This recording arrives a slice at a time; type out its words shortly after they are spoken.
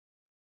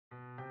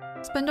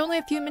Spend only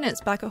a few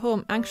minutes back at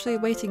home anxiously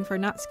waiting for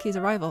Natsuki's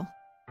arrival.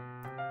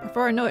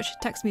 Before I know it, she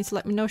texts me to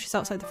let me know she's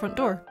outside the front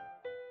door.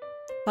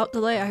 Without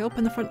delay, I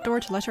open the front door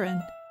to let her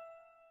in.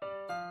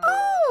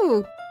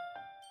 Oh!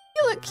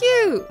 You look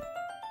cute!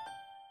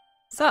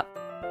 What's up?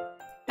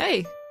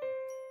 Hey!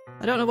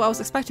 I don't know what I was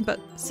expecting, but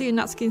seeing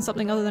Natsuki in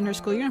something other than her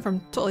school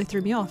uniform totally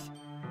threw me off.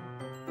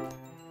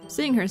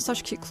 Seeing her in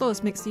such cute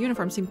clothes makes the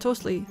uniform seem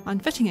totally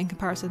unfitting in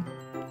comparison.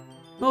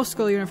 Most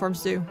school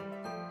uniforms do.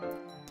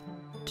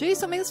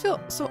 Jeez, don't make this feel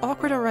so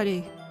awkward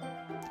already.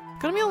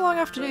 It's gonna be a long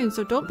afternoon,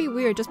 so don't be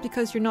weird just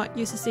because you're not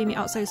used to seeing me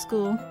outside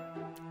school.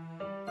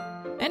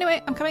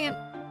 Anyway, I'm coming in.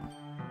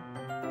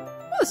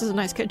 Oh, this is a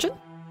nice kitchen.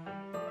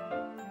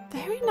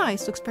 Very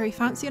nice, looks very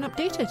fancy and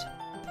updated.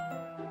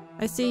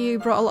 I see you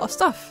brought a lot of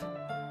stuff.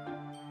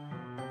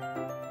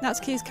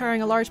 Natsuki's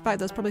carrying a large bag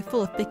that's probably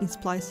full of baking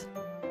supplies.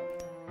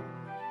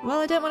 Well,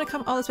 I didn't want to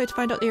come all this way to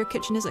find out that your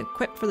kitchen isn't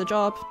equipped for the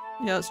job.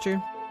 Yeah, that's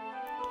true.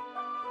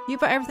 You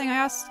bought everything I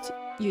asked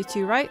you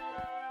to, right?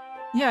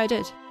 Yeah, I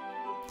did.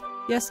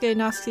 Yesterday,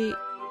 Natsuki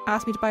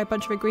asked me to buy a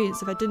bunch of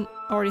ingredients if I didn't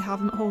already have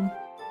them at home.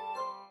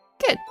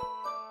 Good.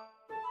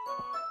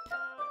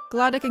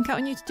 Glad I can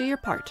count on you to do your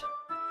part.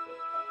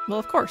 Well,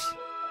 of course.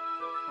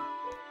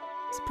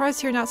 Surprised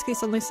to hear Natsuki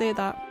suddenly say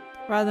that,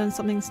 rather than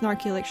something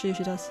snarky like she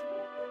usually does.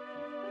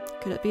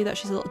 Could it be that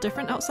she's a little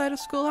different outside of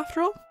school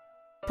after all?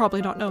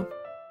 Probably not, no.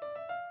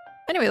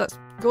 Anyway, let's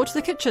go to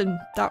the kitchen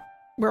that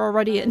we're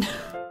already in.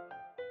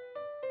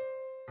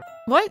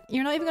 What?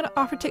 You're not even gonna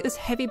offer to take this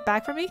heavy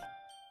bag from me?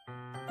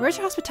 Where's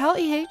your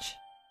hospitality, H?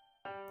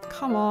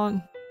 Come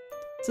on.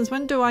 Since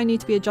when do I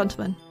need to be a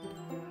gentleman?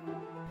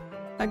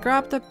 I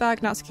grab the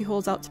bag Natsuki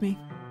holds out to me.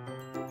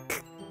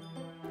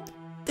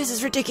 This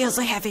is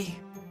ridiculously heavy.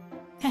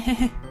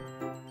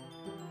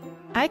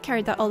 I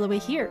carried that all the way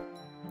here.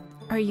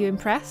 Are you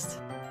impressed?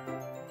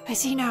 I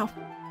see now.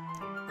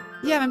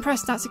 Yeah, I'm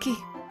impressed, Natsuki.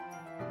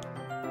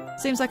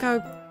 Seems like I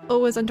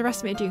always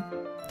underestimated you.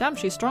 Damn,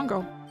 she's strong,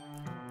 girl.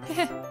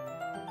 Heh.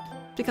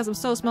 Because I'm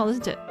so small,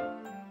 isn't it?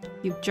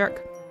 You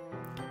jerk.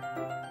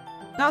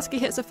 Natsuki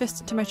hits a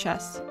fist into my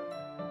chest.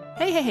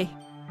 Hey.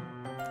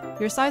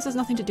 Your size has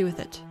nothing to do with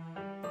it.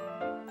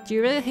 Do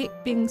you really hate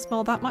being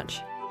small that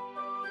much?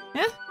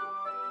 Yeah?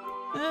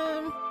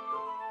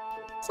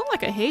 It's not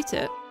like I hate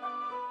it.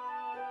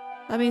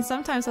 I mean,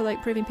 sometimes I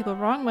like proving people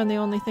wrong when they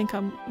only think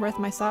I'm worth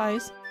my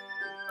size.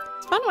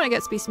 It's fun when I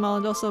get to be small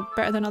and also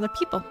better than other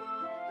people.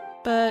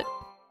 But...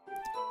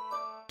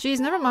 geez,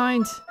 never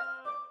mind.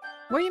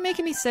 What are you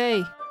making me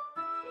say?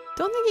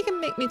 Don't think you can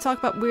make me talk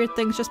about weird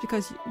things just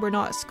because we're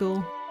not at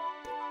school.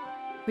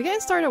 We getting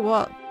started or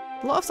what?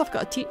 A lot of stuff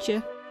gotta teach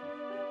you.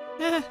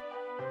 Eh.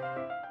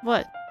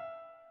 What?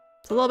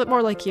 It's a little bit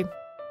more like you.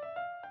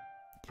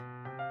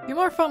 You're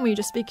more fun when you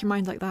just speak your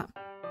mind like that.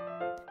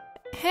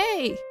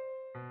 Hey!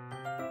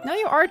 Now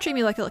you are treating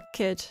me like a little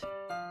kid.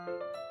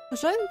 I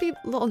was trying to be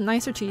a little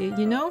nicer to you,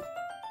 you know?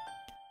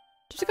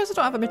 Just because I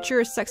don't have a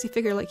mature, sexy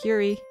figure like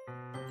Yuri,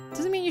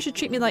 doesn't mean you should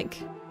treat me like...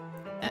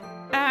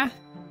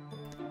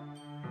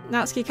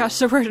 Natsuki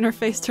catches a word and her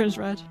face turns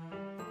red.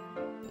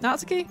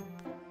 Natsuki?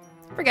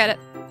 Forget it.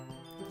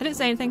 I didn't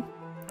say anything.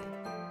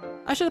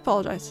 I should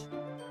apologize.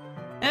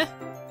 What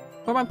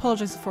am I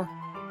apologizing for?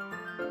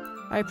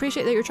 I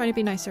appreciate that you're trying to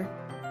be nicer.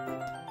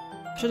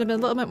 I should have been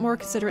a little bit more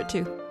considerate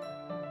too.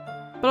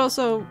 But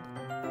also,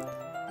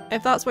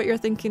 if that's what you're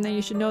thinking, then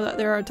you should know that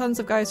there are tons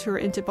of guys who are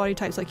into body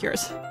types like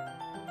yours.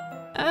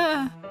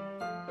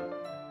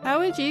 How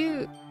would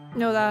you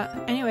know that?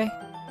 Anyway,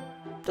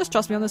 just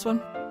trust me on this one.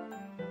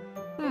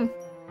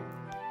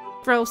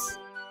 Gross.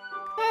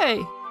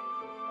 Hey!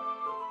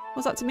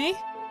 Was that to me?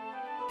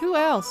 Who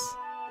else?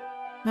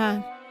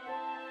 Man.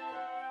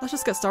 Let's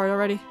just get started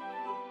already.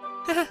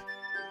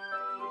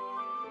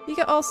 You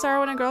get all sour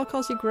when a girl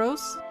calls you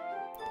gross?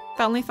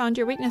 Finally found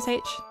your weakness,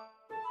 H.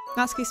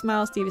 Natsuki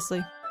smiles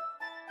deviously.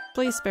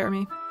 Please spare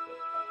me.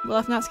 Well,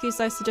 if Natsuki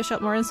decides to dish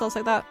out more insults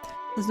like that,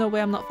 there's no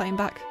way I'm not fighting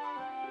back.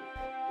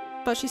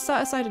 But she's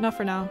set aside enough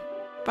for now.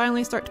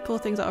 Finally start to pull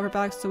things out of her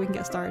bag so we can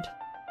get started.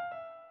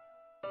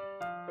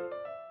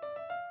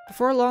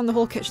 Before long, the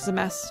whole kitchen's a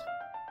mess.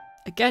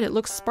 Again, it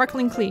looks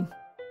sparkling clean.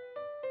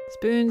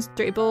 Spoons,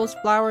 dirty bowls,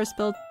 flowers,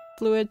 spilled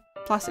fluid,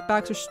 plastic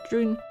bags are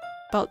strewn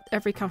about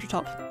every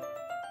countertop.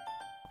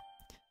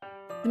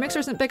 The mixer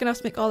isn't big enough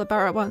to make all the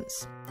batter at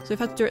once, so we've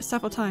had to do it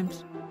several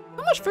times.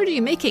 How much food are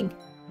you making?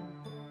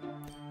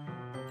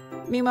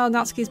 Meanwhile,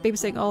 Natsuki's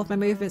babysitting all of my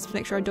movements to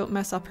make sure I don't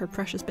mess up her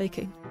precious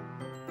baking.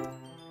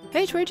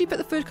 Hey, where'd you put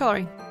the food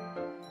colouring?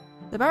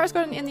 The batter's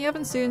going in the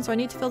oven soon, so I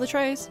need to fill the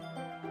trays.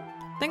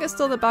 I think it's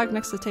still in the bag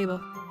next to the table.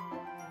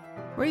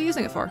 What are you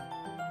using it for?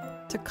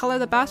 To colour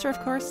the batter, of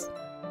course.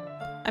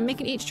 I'm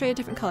making each tray a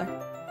different colour.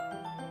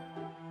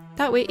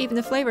 That way, even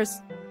if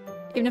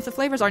the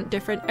flavours aren't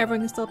different,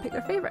 everyone can still pick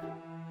their favourite.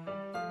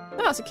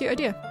 Oh, that's a cute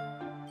idea.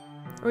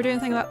 Are we doing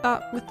anything like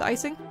that with the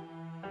icing?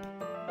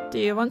 Do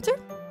you want to?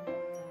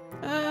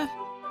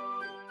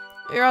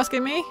 You're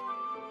asking me?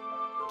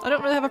 I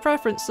don't really have a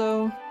preference,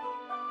 so...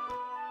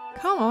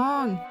 Come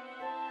on!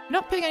 You're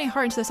not putting any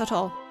heart into this at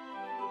all.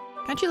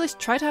 Can't you at least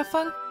try to have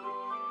fun?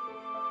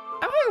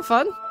 I'm having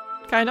fun.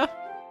 Kinda.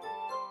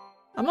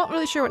 I'm not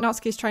really sure what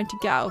Natsuki's trying to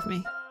get out of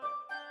me.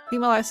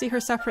 Meanwhile, I see her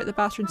separate the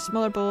batter into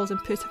smaller bowls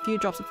and put a few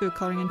drops of food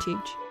colouring into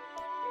each.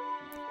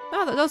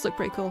 Oh, that does look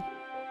pretty cool.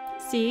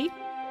 See?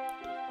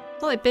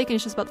 It's not like baking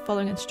is just about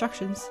following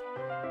instructions.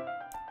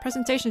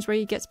 Presentation is where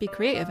you get to be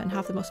creative and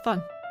have the most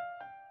fun.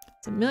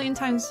 It's a million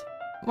times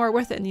more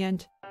worth it in the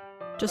end.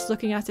 Just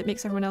looking at it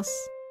makes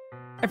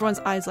everyone's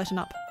eyes lighten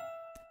up.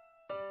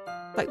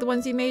 Like the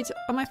ones you made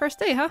on my first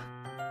day, huh?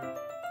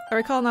 I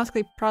recall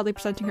Natsuki proudly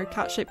presenting her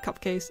cat-shaped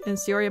cupcakes in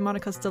Sayori and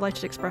Monika's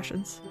delighted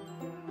expressions.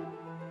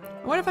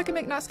 I wonder if I can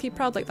make Natsuki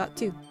proud like that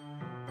too.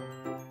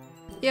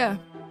 Yeah.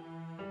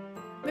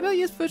 Maybe I'll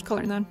use food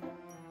colouring then.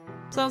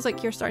 Sounds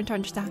like you're starting to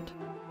understand.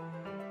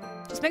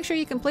 Just make sure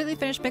you completely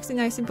finish mixing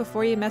the icing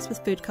before you mess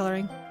with food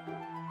colouring.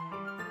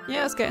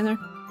 Yeah, it's getting there.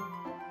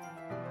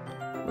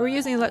 We were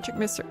using an electric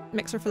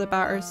mixer for the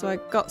batter, so I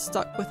got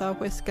stuck with a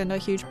whisk and a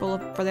huge bowl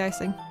for the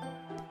icing.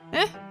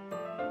 Eh?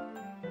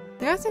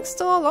 The icing's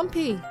still all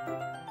lumpy.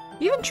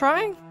 You even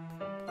trying?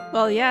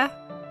 Well, yeah.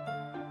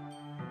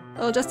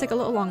 It'll just take a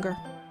little longer.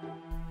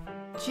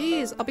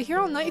 Jeez, I'll be here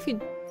all night if you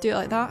do it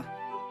like that.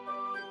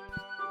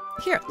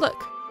 Here,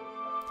 look.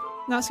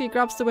 Natsuki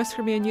grabs the whisk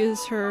from me and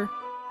uses her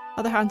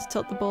other hand to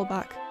tilt the bowl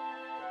back.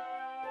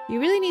 You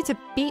really need to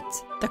beat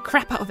the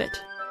crap out of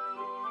it.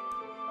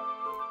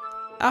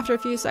 After a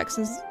few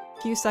seconds,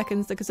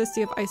 the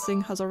consistency of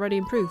icing has already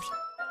improved.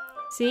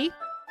 See?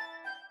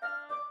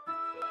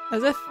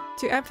 As if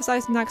to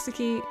emphasize,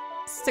 Natsuki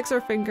sticks her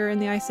finger in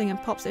the icing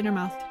and pops it in her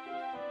mouth.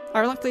 I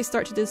reluctantly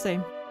start to do the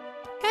same.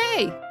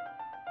 Hey!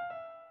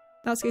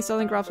 Natsuki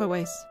suddenly grabs my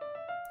waist.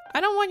 I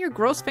don't want your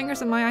gross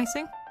fingers in my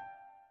icing.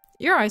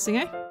 Your icing,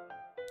 eh?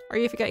 Are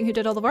you forgetting who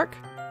did all the work?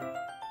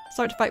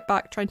 Start to fight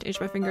back, trying to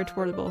inch my finger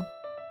toward the bowl.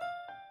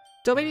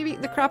 Don't make me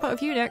beat the crap out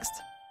of you next.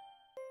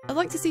 I'd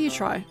like to see you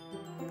try.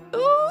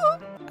 Ooh!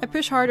 I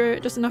push harder,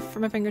 just enough for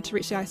my finger to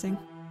reach the icing.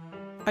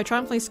 I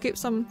triumphantly scoop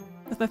some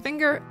with my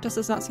finger, just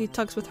as Natsuki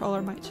tugs with all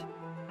her might.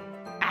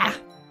 Ah!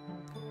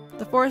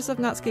 The force of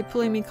Natsuki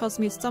pulling me causes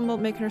me to stumble,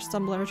 making her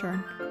stumble in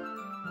return.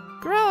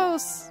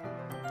 Gross!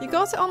 You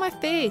got it on my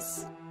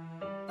face!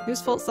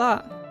 Whose fault's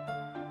that?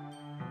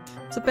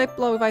 It's a big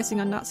blow of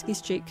icing on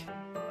Natsuki's cheek.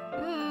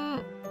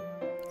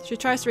 She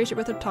tries to reach it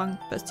with her tongue,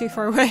 but it's too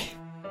far away.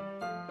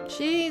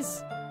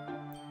 Jeez.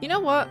 You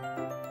know what?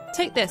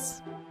 Take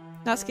this.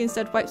 Natsuki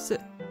instead wipes it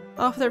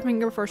off with her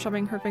finger before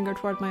shoving her finger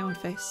toward my own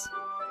face.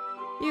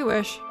 You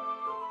wish.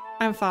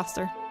 I'm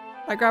faster.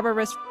 I grab her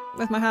wrist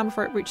with my hand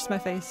before it reaches my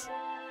face.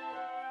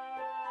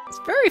 It's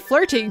very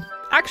flirty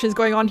actions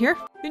going on here.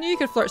 Who knew you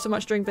could flirt so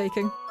much during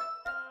baking?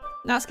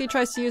 Natsuki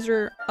tries to use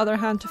her other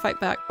hand to fight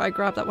back, but I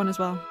grab that one as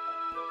well.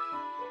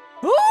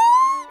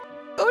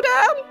 Oh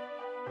damn!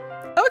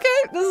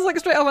 Okay, this is like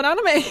straight out of an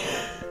anime.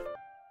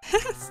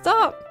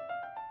 Stop!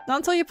 Not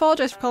until you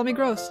apologize for calling me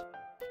gross.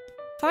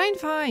 Fine,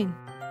 fine.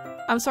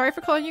 I'm sorry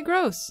for calling you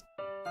gross.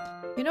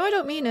 You know I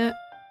don't mean it.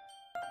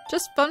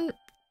 Just fun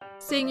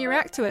seeing you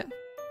react to it.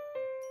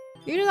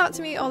 You do that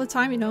to me all the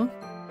time, you know.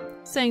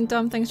 Saying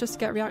dumb things just to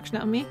get a reaction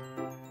out of me.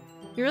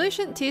 You really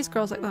shouldn't tease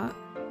girls like that.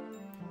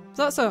 Is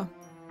that so?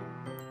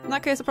 In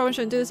that case, I probably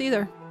shouldn't do this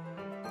either.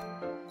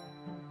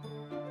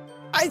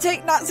 I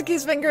take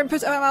Natsuki's finger and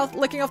put it in my mouth,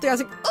 licking off the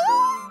icing. Oh!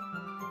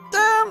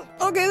 Damn!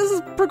 Okay, this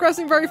is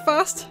progressing very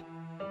fast.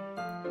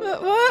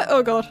 What?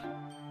 Oh god.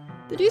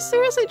 Did you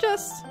seriously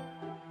just...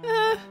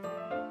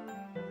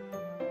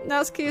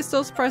 Natsuki is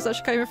so surprised that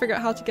she can't even figure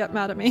out how to get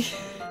mad at me.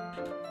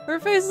 Her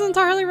face is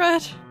entirely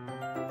red.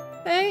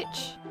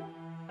 H.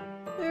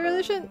 You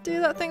really shouldn't do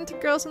that thing to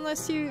girls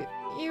unless you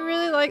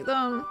really like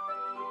them.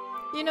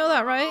 You know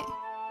that, right?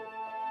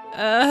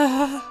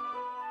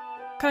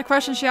 What kind of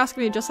question is she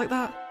asking me just like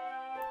that?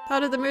 How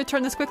did the mood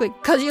turn this quickly?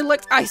 'Cause you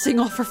licked icing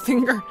off her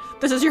finger!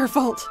 This is your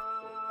fault!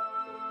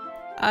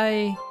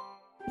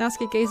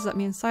 Natsuki gazes at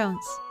me in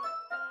silence.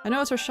 I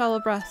notice her shallow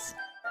breaths.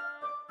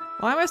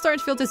 Why am I starting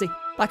to feel dizzy?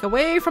 Back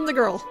away from the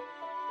girl!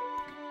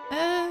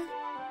 Out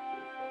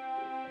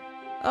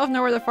of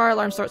nowhere the fire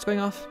alarm starts going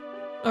off.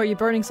 Oh, are you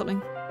burning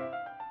something?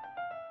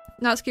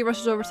 Natsuki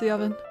rushes over to the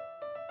oven.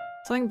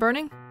 Something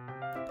burning?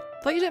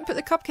 Thought you didn't put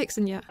the cupcakes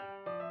in yet.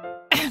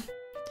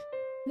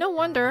 No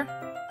wonder.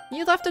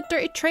 You left a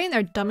dirty tray in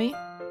there, dummy.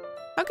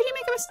 How could you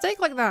make a mistake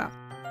like that?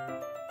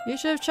 You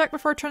should have checked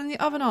before turning the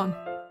oven on.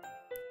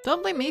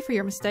 Don't blame me for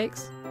your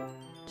mistakes.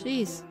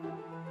 Jeez.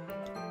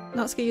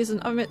 Natsuki uses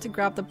an oven mitt to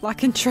grab the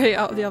blackened tray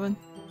out of the oven.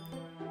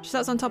 She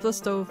sits on top of the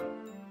stove.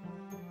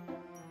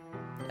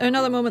 In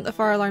another moment the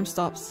fire alarm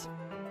stops.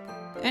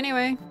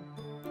 Anyway,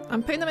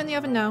 I'm putting them in the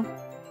oven now.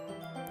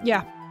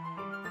 Yeah.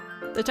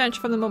 The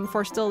tension from the moment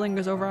before still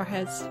lingers over our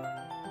heads.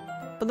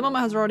 But the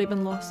moment has already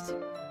been lost.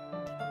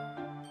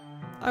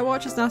 I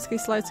watch as Natsuki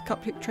slides the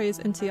cupcake trays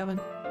into the oven.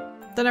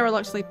 Then I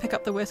reluctantly pick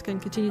up the whisk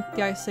and continue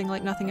the icing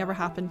like nothing ever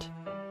happened.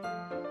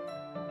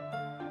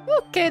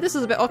 Okay, this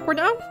is a bit awkward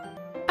now.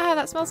 Ah,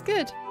 that smells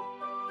good.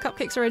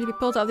 Cupcakes are ready to be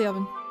pulled out of the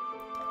oven.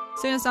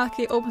 As soon as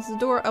Natsuki opens the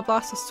door, a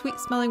blast of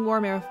sweet-smelling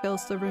warm air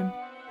fills the room.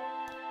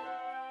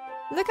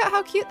 Look at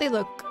how cute they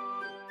look.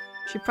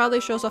 She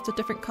proudly shows off the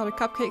different coloured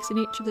cupcakes in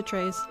each of the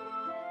trays.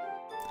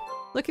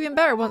 Look even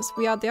better once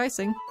we add the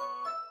icing.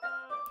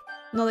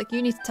 Not like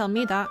you need to tell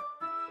me that.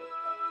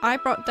 I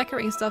brought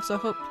decorating stuff, so I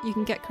hope you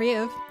can get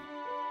creative.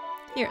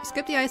 Here,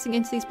 scoop the icing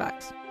into these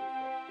bags.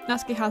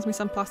 Natsuki hands me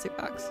some plastic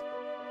bags.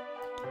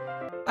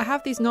 I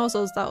have these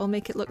nozzles that will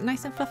make it look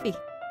nice and fluffy.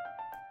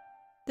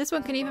 This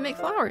one can even make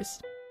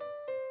flowers.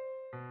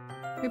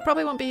 We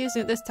probably won't be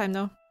using it this time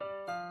though.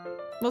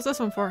 What's this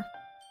one for?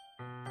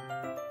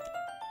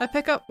 I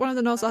pick up one of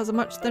the nozzles that has a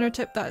much thinner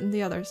tip than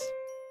the others.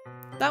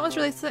 That one's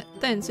really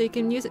thin, so you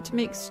can use it to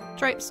make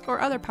stripes or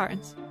other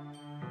patterns.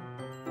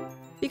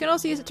 You can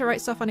also use it to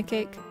write stuff on a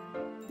cake,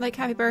 like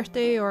happy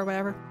birthday or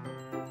whatever.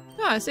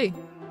 Oh, I see.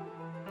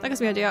 That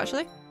gives me an idea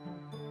actually.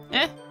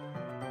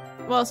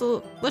 Well, it's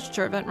a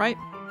literature event, right?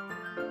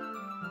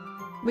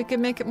 We could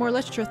make it more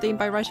literature themed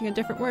by writing a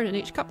different word in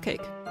each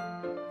cupcake.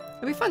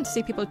 It'd be fun to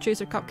see people choose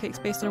their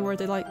cupcakes based on a word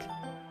they like.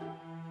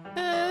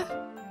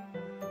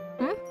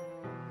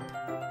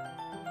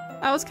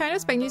 I was kind of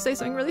expecting you to say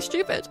something really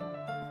stupid,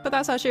 but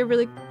that's actually a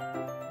really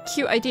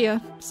cute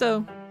idea,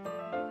 so...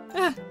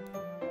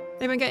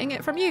 maybe I'm getting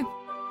it from you.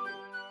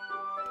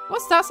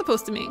 What's that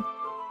supposed to mean?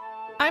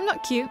 I'm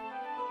not cute.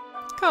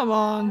 Come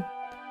on.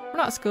 We're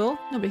not at school.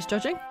 Nobody's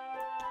judging.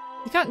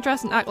 You can't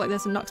dress and act like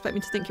this and not expect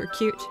me to think you're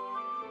cute.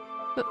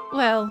 But,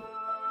 well...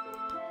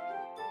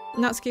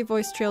 Natsuki's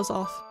voice trails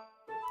off.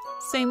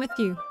 Same with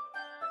you.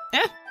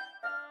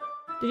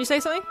 Did you say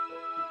something?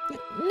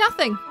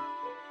 Nothing!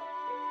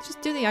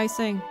 Just do the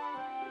icing.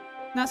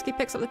 Natsuki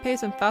picks up the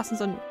paste and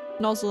fastens a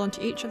nozzle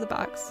onto each of the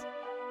bags.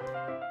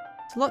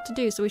 It's a lot to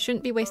do, so we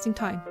shouldn't be wasting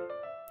time.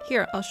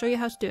 Here, I'll show you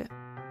how to do it.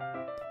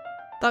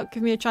 That'll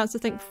give me a chance to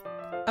think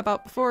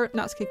about before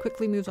Natsuki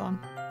quickly moves on.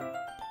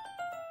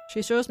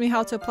 She shows me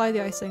how to apply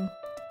the icing.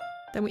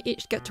 Then we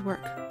each get to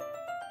work.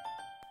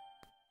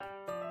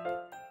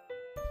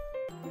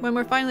 When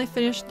we're finally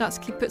finished,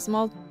 Natsuki puts them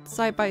all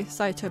side by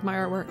side to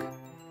admire our work.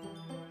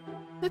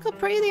 Look how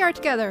pretty they are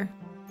together!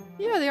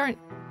 Yeah, they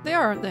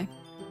are, aren't they?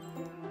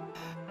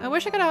 I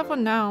wish I could have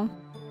one now.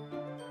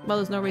 Well,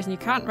 there's no reason you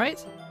can't,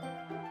 right?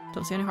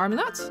 Don't see any harm in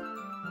that.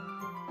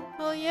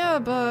 Well, yeah,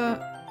 but...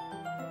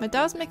 my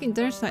dad's making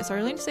dinner tonight, so I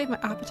really need to save my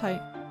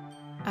appetite.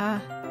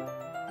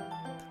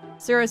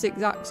 Sarah's the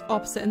exact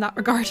opposite in that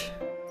regard.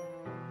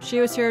 If she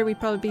was here, we'd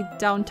probably be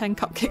down 10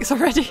 cupcakes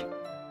already.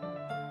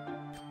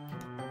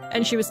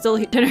 And she would still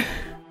eat dinner.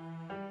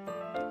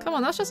 Come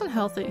on, that's just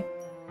unhealthy.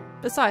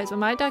 Besides, when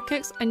my dad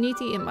cooks, I need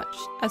to eat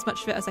as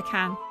much of it as I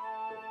can.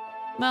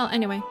 Well,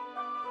 anyway.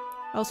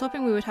 I was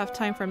hoping we would have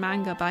time for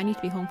manga, but I need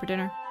to be home for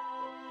dinner.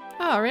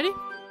 Oh, really?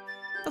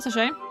 That's a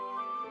shame.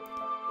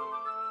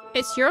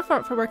 It's your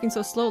fault for working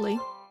so slowly.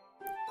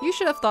 You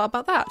should have thought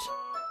about that.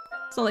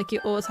 It's not like you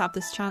always have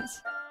this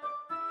chance.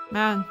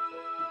 Man.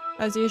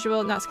 As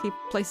usual, Natsuki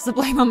places the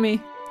blame on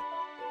me.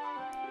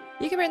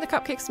 You can bring the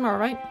cupcakes tomorrow,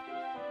 right?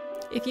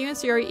 If you and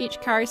Sayori each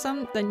carry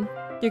some, then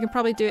you can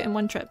probably do it in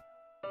one trip.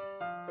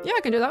 Yeah,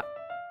 I can do that.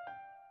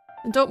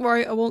 And don't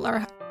worry, I won't let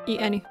her eat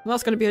any. Well,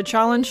 that's going to be a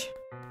challenge.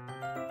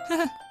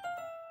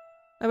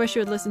 I wish she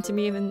would listen to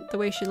me even the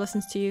way she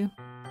listens to you.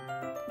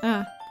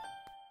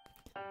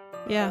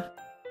 Yeah.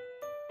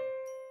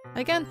 I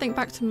again think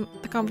back to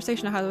the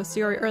conversation I had with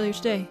Sayori earlier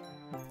today.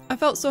 I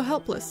felt so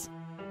helpless.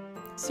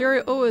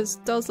 Sayori always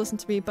does listen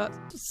to me, but—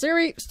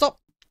 Sayori, stop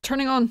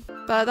turning on!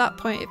 But at that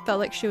point, it felt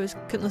like she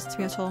couldn't listen to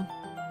me at all.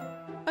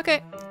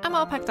 Okay, I'm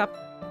all packed up.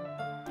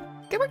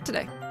 Good work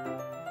today.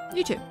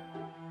 You too.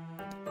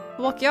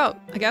 I'll walk you out,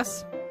 I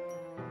guess.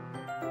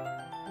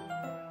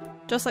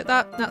 Just like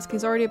that,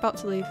 Natsuki's already about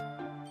to leave.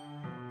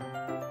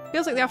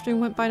 Feels like the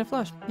afternoon went by in a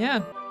flash. Yeah.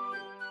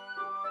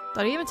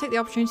 Did I even take the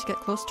opportunity to get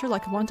closer to her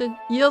like I wanted?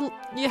 You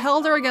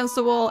held her against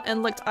the wall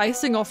and licked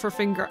icing off her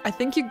finger. I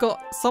think you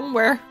got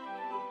somewhere.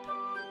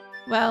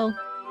 Well,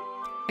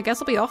 I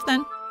guess I'll be off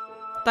then.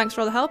 Thanks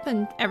for all the help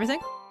and everything.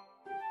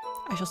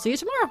 I shall see you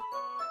tomorrow.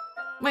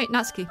 Wait,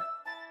 Natsuki.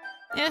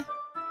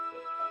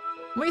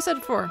 What you said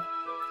before,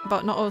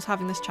 about not always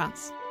having this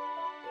chance.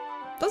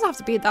 Doesn't have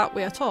to be that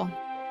way at all.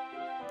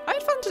 I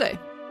had fun today.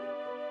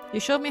 You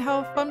showed me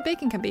how fun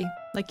baking can be,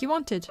 like you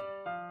wanted.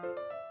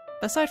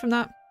 Aside from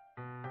that,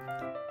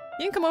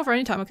 you can come over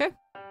anytime, okay?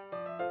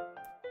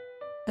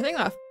 I think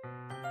that's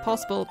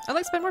possible. I'd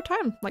like to spend more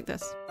time like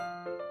this.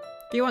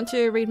 Do you want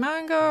to read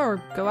manga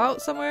or go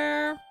out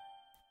somewhere?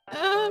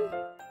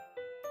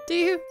 Do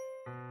you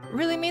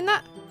really mean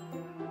that?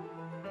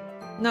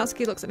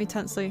 Natsuki looks at me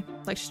tensely,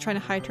 like she's trying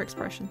to hide her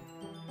expression.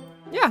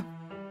 Yeah.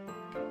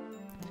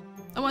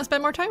 I want to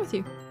spend more time with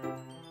you.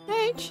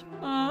 H.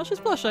 Aw, she's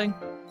blushing.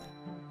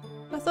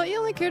 I thought you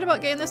only cared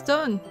about getting this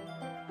done.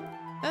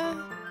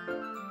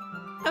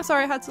 I'm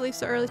sorry I had to leave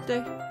so early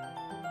today.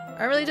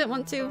 I really didn't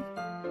want to.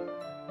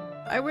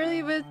 I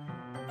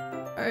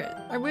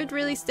would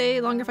really stay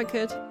longer if I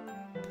could.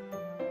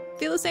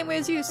 Feel the same way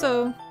as you,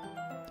 so...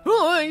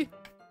 Hi!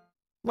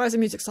 Why has the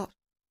music stopped?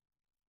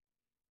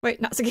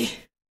 Wait, Natsuki.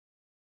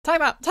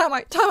 Time out! Time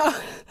out! Time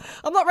out!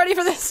 I'm not ready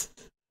for this!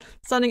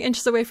 Standing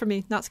inches away from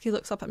me, Natsuki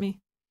looks up at me.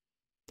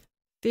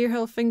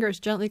 Virile fingers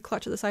gently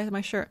clutch at the side of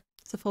my shirt,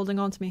 as if holding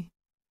on to me.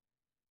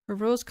 Her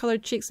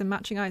rose-coloured cheeks and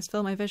matching eyes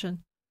fill my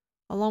vision,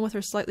 along with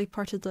her slightly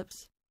parted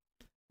lips.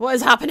 What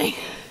is happening?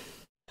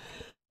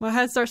 My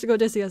head starts to go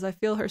dizzy as I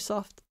feel her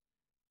soft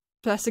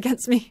press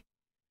against me.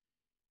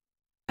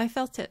 I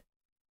felt it.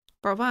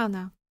 For a while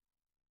now.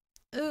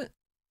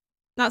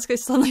 Natsuki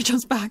suddenly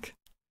jumps back.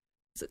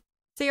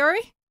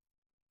 Sayori?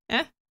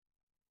 Eh?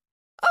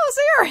 Oh,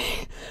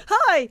 Sayori!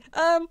 Hi!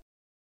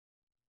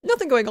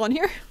 Nothing going on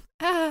here.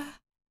 Hi,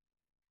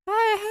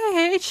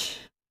 H.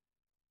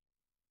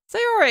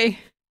 Sayori!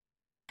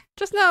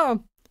 Just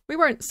now, we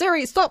weren't.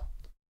 Sayori, stop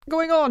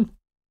going on!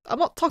 I'm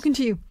not talking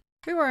to you.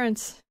 We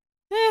weren't.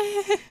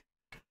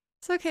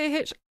 It's okay,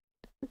 H.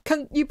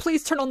 Can you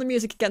please turn on the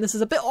music again? This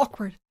is a bit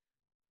awkward.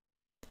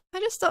 I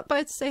just stopped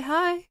by to say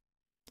hi.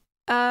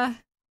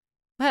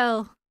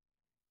 Well,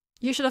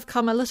 you should have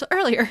come a little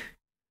earlier.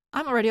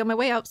 I'm already on my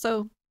way out,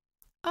 so...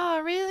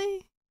 Oh,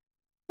 really?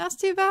 That's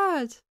too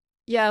bad.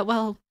 Yeah,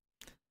 well,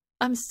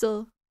 I'll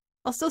still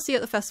see you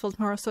at the festival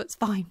tomorrow, so it's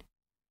fine.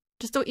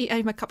 Just don't eat any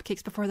of my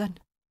cupcakes before then.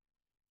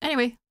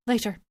 Anyway,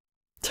 later.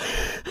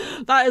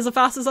 That is the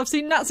fastest I've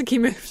seen Natsuki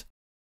move.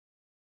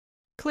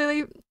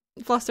 Clearly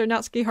flustered,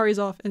 Natsuki hurries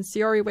off, and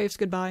Sayori waves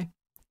goodbye.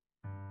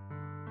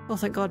 Oh,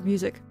 thank God,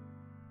 music.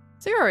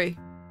 Sayori,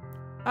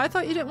 I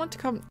thought you didn't want to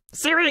come-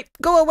 Sayori,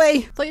 go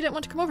away! Thought you didn't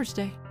want to come over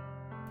today.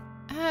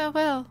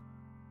 Well,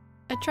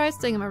 I tried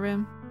staying in my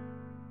room,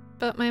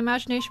 but my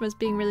imagination was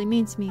being really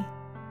mean to me.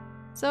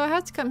 So I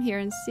had to come here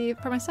and see it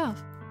for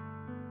myself.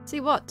 See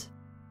what?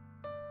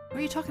 What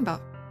are you talking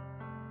about?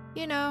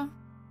 You know,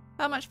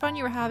 how much fun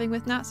you were having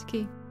with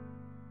Natsuki.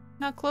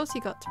 How close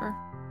you got to her.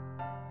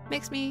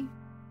 Makes me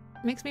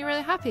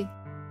really happy.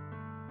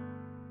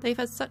 They've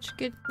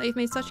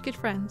made such good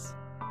friends.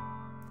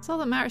 That's all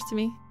that matters to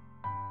me.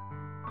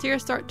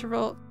 Tears start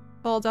to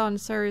fall down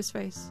Sayori's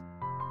face.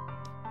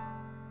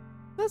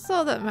 That's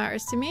all that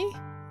matters to me.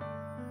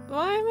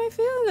 Why am I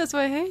feeling this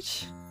way,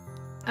 H?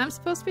 I'm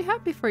supposed to be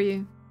happy for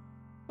you.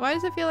 Why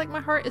does it feel like my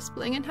heart is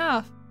splitting in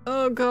half?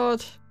 Oh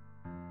God.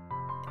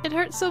 It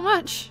hurts so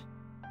much.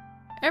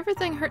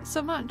 Everything hurts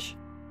so much.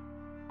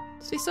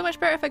 It'd be so much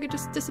better if I could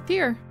just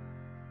disappear.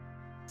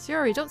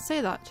 Sayori, don't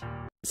say that.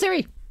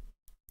 Sayori!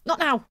 Not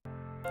now!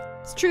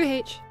 It's true,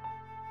 H.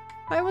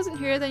 If I wasn't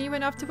here, then you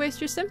wouldn't have to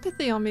waste your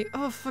sympathy on me.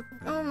 Oh fuck.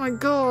 Oh my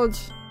God.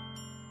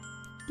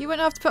 You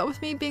wouldn't have to put up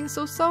with me being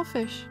so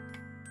selfish.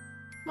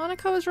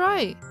 Monica was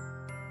right.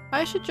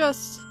 I should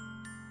just...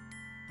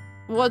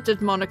 What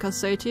did Monica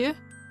say to you?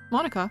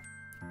 Monica?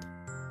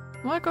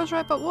 Monica was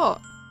right about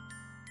what?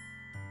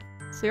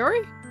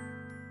 Sayori?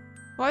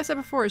 What I said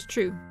before is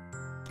true.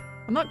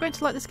 I'm not going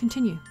to let this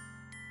continue.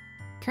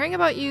 Caring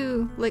about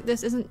you like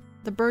this isn't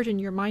the burden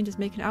your mind is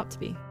making it out to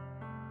be.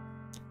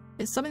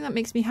 It's something that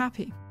makes me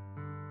happy.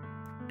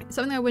 It's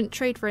something I wouldn't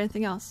trade for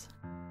anything else.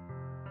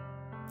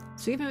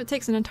 So even if it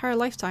takes an entire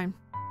lifetime,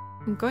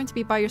 I'm going to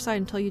be by your side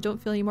until you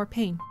don't feel any more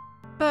pain.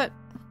 But...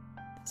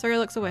 Sayori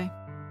looks away.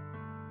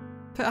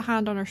 Put a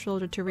hand on her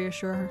shoulder to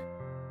reassure her.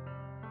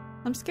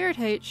 I'm scared,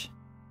 H.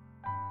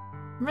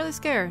 I'm really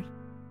scared.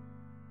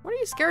 What are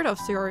you scared of,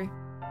 Sayori?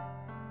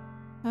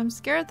 I'm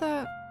scared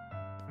that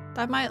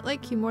I might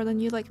like you more than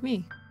you like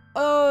me.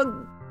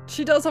 Oh,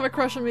 she does have a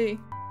crush on me.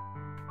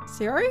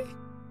 Sayori?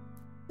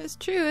 It's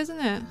true, isn't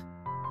it?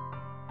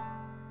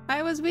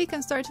 I was weak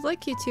and started to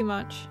like you too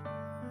much.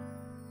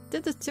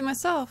 Did this to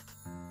myself.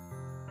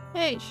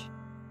 H.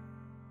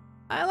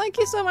 I like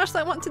you so much that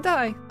I want to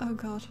die. Oh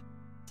God.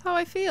 That's how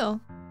I feel.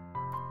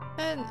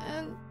 And...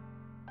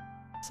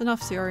 It's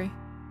enough, Sayori.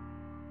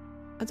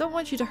 I don't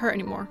want you to hurt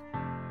anymore.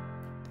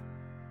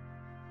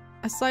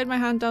 I slide my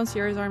hand down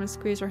Sayori's arm and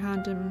squeeze her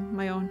hand in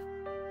my own.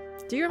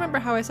 Do you remember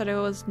how I said I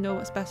always know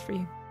what's best for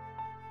you?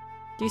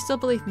 Do you still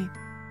believe me?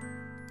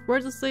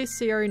 Wordlessly,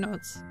 Sayori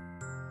nods.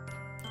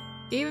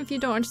 Even if you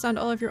don't understand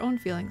all of your own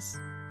feelings.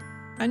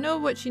 I know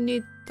what you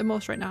need the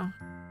most right now.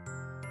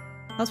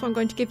 That's what I'm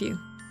going to give you.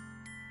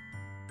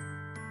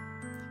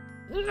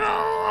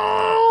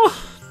 No!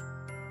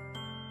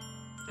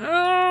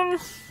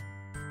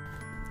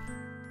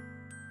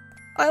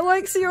 I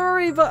like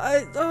Sayori, but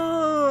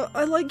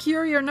I like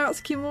Yuri or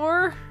Natsuki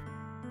more.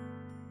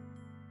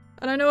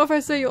 And I know if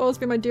I say you'll always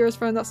be my dearest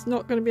friend, that's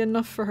not going to be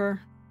enough for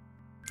her.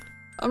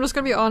 I'm just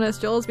going to be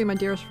honest, you'll always be my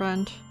dearest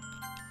friend.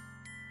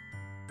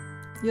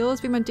 You'll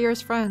always be my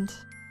dearest friend.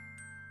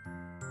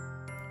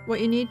 What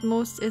you need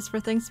most is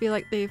for things to be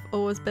like they've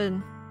always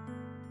been.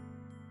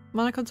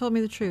 Monica told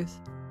me the truth.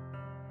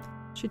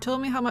 She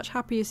told me how much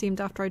happier you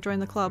seemed after I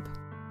joined the club.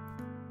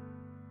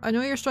 I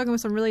know you're struggling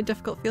with some really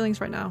difficult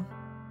feelings right now,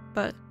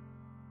 but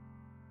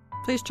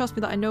please trust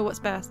me that I know what's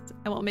best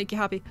and what will make you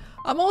happy.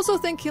 I'm also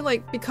thinking,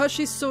 like, because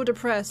she's so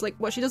depressed, like,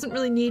 what she doesn't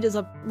really need is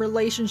a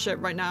relationship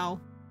right now.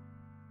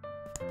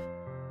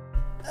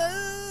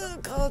 Oh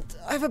God,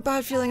 I have a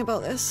bad feeling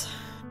about this.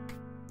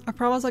 I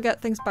promise I'll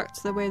get things back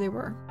to the way they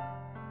were.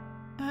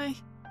 I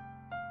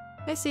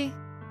see.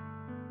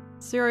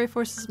 Sayori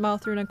forces a smile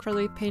through an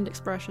incredibly pained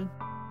expression.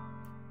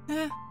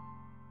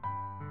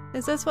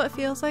 Is this what it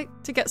feels like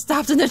to get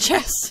stabbed in the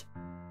chest?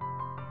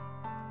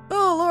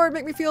 Lord,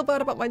 make me feel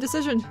bad about my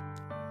decision.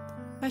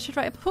 I should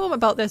write a poem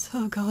about this.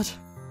 Oh god.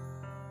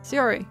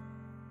 Sayori.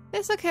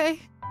 It's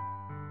okay.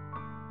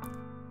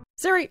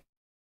 Sayori!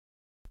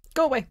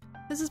 Go away.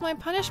 This is my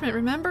punishment,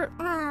 remember?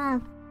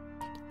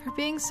 For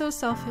being so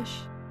selfish.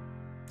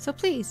 So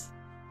please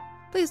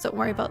don't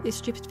worry about these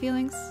stupid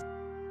feelings.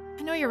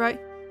 I know you're right.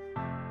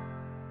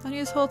 I knew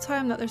this whole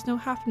time that there's no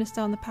happiness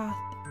down the path.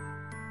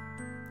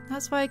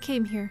 That's why I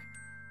came here.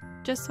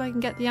 Just so I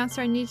can get the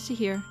answer I needed to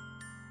hear.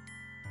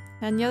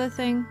 And the other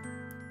thing,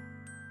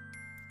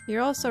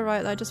 you're also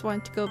right that I just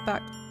wanted to go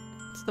back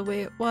to the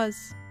way it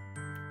was.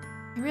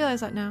 I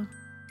realize that now.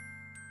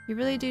 You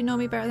really do know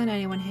me better than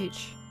anyone,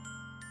 H.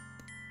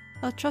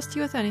 I'll trust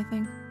you with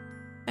anything.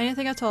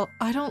 Anything at all.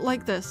 I don't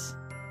like this.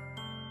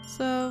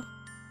 So...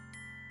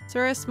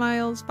 Sarah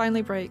smiles,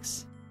 finally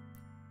breaks.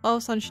 All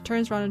of a sudden she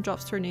turns around and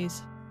drops to her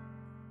knees.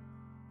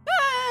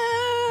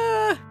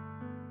 Ah!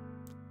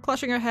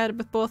 Clutching her head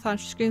with both hands,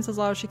 she screams as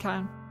loud as she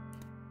can.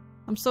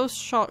 I'm so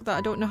shocked that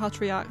I don't know how to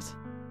react.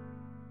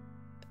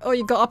 Oh,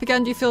 you got up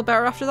again? Do you feel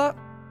better after that?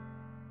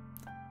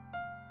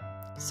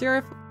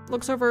 Sarah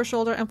looks over her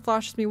shoulder and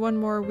flashes me one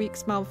more weak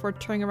smile before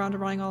turning around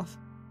and running off.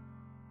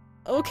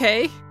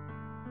 Okay.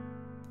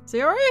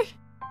 Sayori?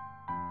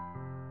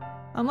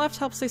 I'm left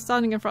helplessly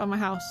standing in front of my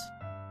house.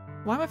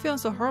 Why am I feeling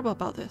so horrible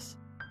about this?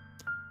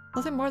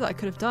 Nothing more that I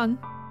could have done.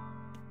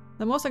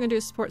 The most I can do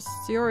is support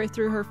Sayori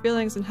through her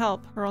feelings and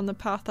help her on the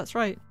path that's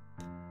right.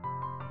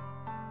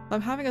 But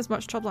I'm having as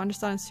much trouble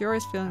understanding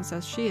Sayori's feelings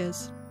as she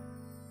is.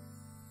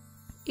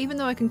 Even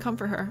though I can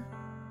comfort her,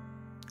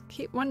 I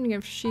keep wondering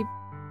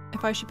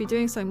if I should be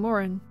doing something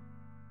more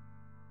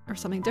or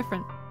something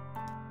different.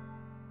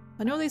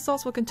 I know these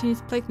thoughts will continue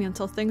to plague me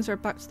until things are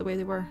back to the way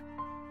they were.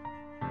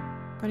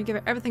 I'm going to give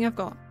it everything I've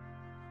got.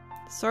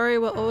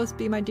 Sayori will always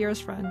be my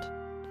dearest friend.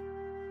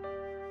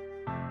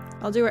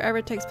 I'll do whatever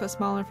it takes to put a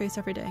smile on her face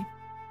every day.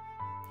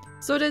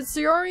 So did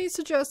Sayori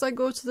suggest I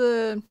go to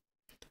the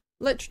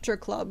literature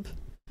club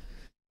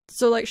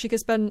so like she could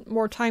spend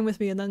more time with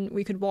me and then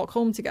we could walk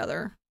home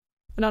together?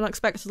 And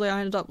unexpectedly I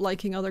ended up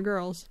liking other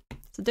girls.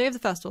 It's the day of the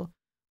festival.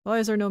 Why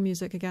is there no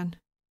music again?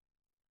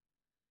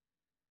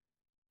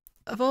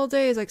 Of all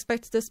days I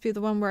expected this to be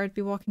the one where I'd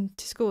be walking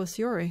to school with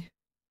Sayori.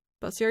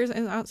 But Sayori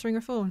isn't answering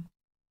her phone.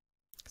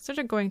 I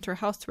considered going to her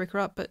house to wake her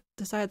up, but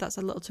decided that's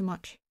a little too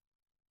much.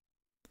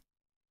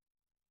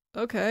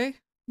 Okay.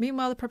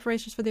 Meanwhile, the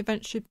preparations for the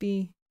event should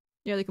be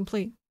nearly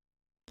complete.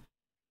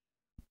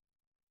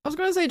 I was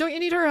gonna say, don't you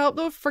need her help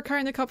though for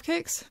carrying the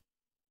cupcakes?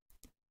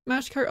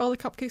 Managed to carry all the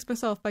cupcakes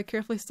myself by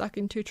carefully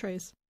stacking 2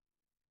 trays.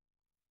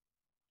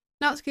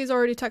 Natsuki's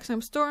already texting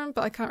up Storm,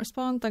 but I can't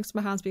respond thanks to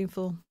my hands being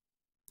full.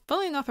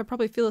 Funnily enough, I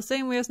probably feel the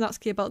same way as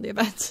Natsuki about the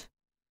event.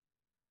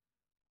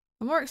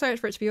 I'm more excited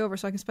for it to be over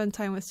so I can spend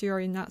time with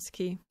Sayori and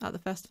Natsuki at the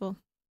festival.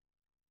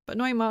 But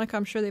knowing Monika,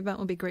 I'm sure the event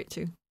will be great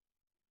too.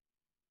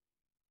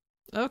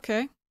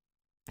 Okay.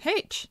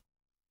 H!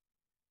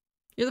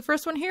 You're the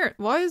first one here.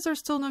 Why is there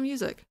still no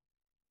music?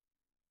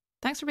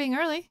 Thanks for being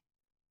early.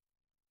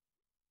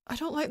 I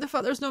don't like the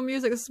fact there's no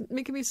music. It's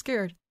making me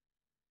scared.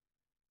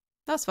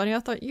 That's funny. I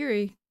thought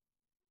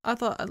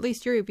at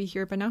least Yuri would be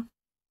here by now.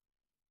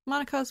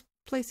 Monika's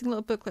placing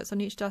little booklets on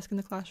each desk in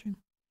the classroom.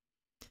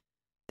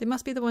 They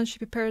must be the ones she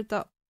prepared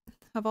that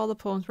have all the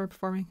poems we're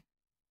performing.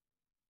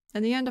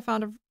 In the end, I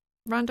found a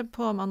random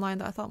poem online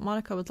that I thought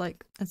Monika would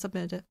like and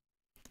submitted it.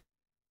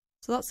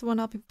 So that's the one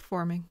I'll be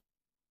performing.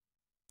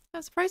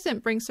 I'm surprised you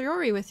didn't bring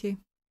Sayori with you.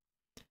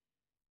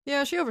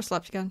 Yeah, she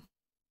overslept again.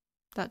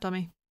 That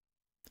dummy.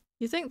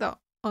 You think that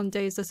on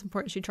days this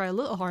important she'd try a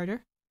little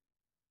harder.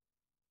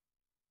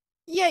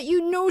 Yeah,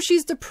 you know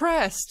she's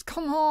depressed!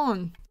 Come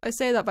on! I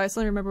say that, but I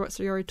suddenly remember what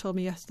Sayori told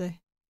me yesterday.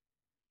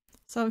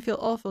 So I feel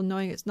awful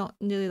knowing it's not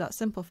nearly that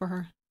simple for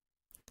her.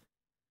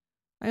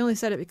 I only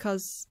said it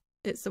because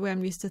it's the way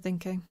I'm used to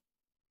thinking.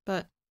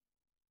 But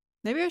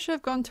maybe I should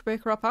have gone to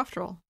wake her up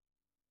after all.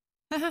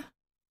 Haha.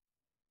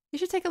 You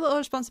should take a little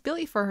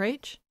responsibility for her,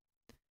 H.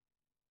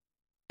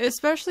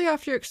 Especially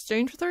after your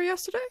exchange with her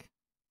yesterday?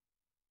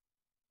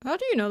 How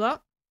do you know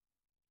that?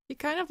 You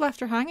kind of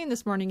left her hanging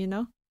this morning, you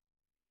know.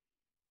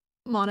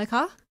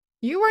 Monika,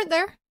 you weren't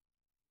there.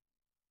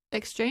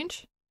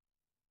 Exchange?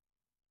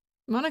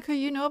 Monika,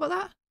 you know about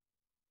that?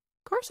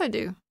 Of course I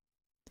do.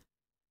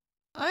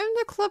 I'm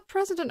the club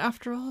president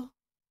after all.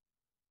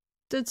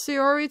 Did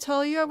Sayori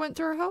tell you I went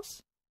to her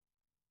house?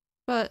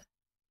 But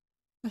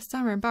I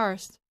stammer,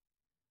 embarrassed.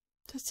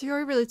 Did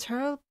Sayori really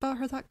tell about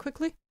her that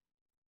quickly?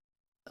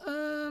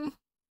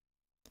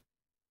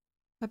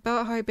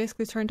 About how I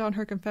basically turned down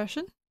her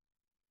confession?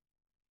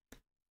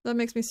 That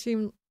makes me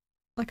seem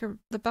like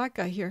the bad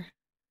guy here.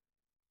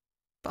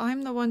 But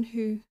I'm the one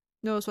who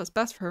knows what's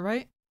best for her,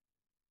 right?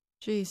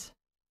 Jeez.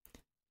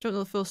 Don't know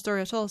the full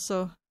story at all,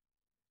 so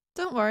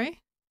don't worry.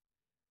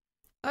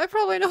 I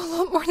probably know a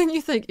lot more than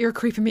you think. You're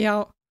creeping me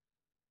out.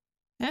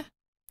 Eh?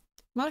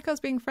 Monika's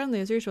being friendly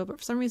as usual, but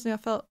for some reason I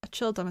felt a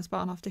chill down my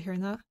spine after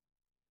hearing that.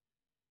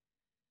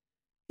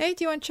 Hey,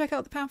 do you want to check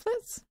out the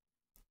pamphlets?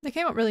 They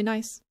came up really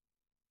nice.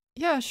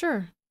 Yeah,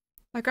 sure.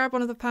 I grabbed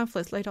one of the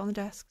pamphlets laid on the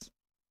desks.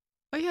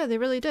 Oh yeah, they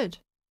really did.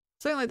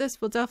 Something like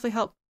this will definitely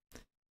help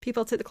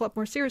people take the club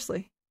more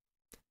seriously.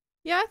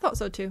 Yeah, I thought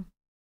so too.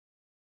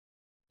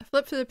 I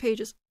flip through the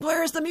pages.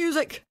 Where's the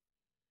music?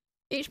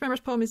 Each member's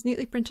poem is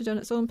neatly printed on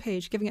its own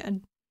page, giving it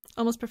an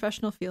almost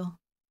professional feel.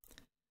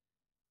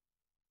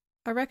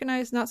 I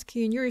recognize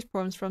Natsuki and Yuri's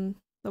poems from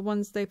the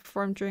ones they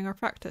performed during our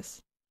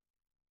practice.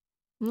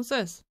 What's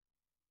this?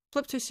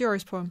 Flip to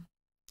Sayori's poem.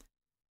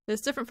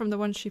 It's different from the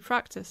one she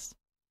practiced.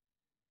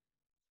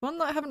 One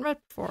that I haven't read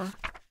before.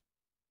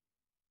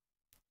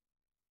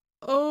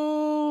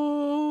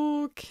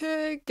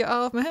 Okay, get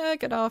out of my head,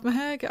 get out of my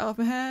head, get out of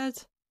my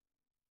head.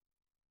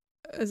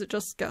 Is it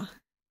just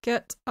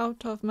get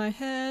out of my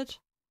head?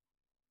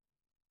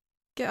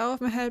 Get out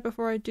of my head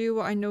before I do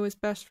what I know is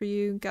best for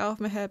you. Get out of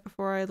my head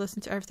before I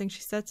listen to everything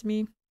she said to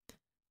me.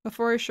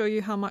 Before I show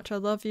you how much I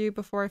love you.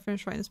 Before I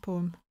finish writing this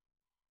poem.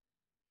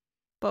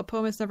 But a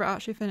poem is never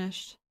actually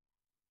finished.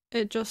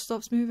 It just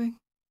stops moving.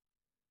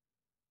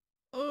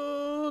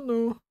 Oh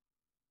no.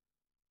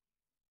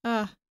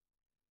 Ah.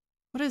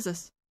 What is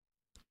this?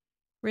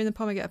 Reading the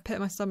poem, I get a pit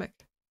in my stomach.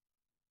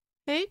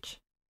 H?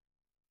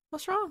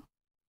 What's wrong?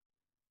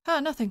 Ah,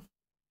 nothing.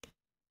 The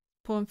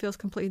poem feels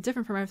completely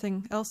different from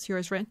everything else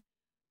Yuri's written.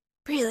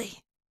 Really?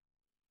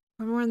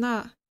 Or more than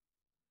that?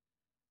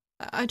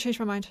 I changed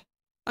my mind.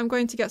 I'm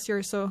going to get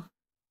Yuri, so...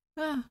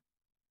 Ah.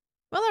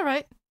 Well,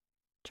 alright.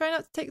 Try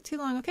not to take too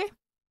long, okay?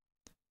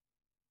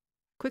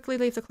 Quickly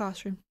leave the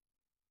classroom.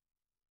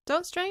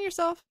 Don't strain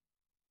yourself.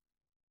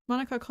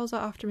 Monica calls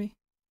out after me.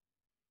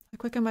 I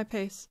quicken my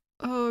pace.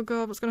 Oh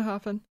god, what's going to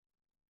happen?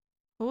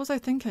 What was I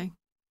thinking?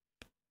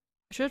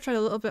 I should have tried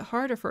a little bit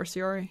harder for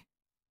Sayori.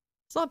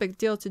 It's not a big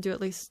deal to do at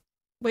least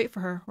wait for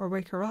her or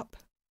wake her up.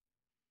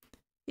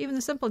 Even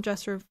the simple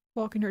gesture of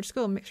walking her to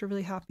school makes her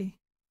really happy.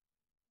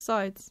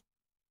 Besides,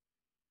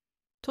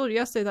 I told her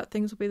yesterday that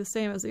things will be the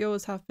same as they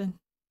always have been.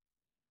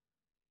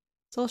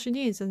 It's all she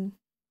needs and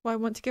what I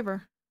want to give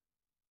her.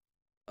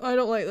 I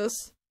don't like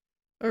this.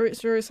 I reach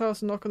Sayori's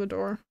house and knock on the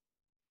door.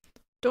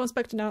 Don't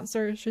expect an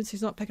answer since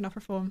she's not picking up her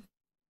phone.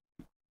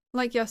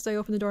 Like yesterday, I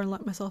open the door and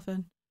let myself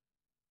in.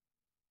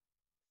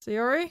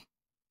 Sayori?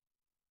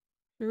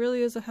 She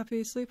really is a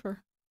happy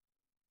sleeper.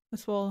 I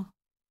swallow.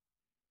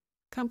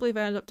 Can't believe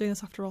I ended up doing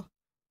this after all.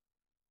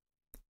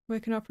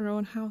 Waking up in her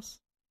own house.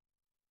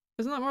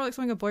 Isn't that more like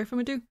something a boyfriend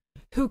would do?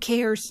 Who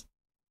cares?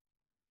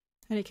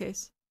 Any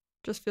case,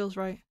 just feels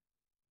right.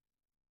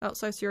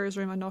 Outside Sayori's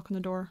room, I knock on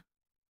the door.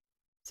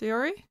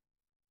 Sayori?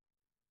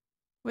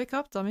 Wake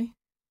up, dummy.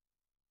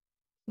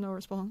 No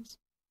response.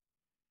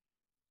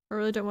 I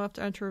really don't want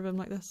to have to enter a room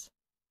like this.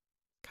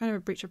 Kind of a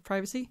breach of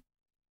privacy.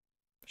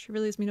 But she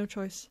really leaves me no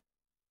choice.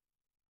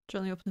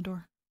 Gently open the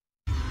door.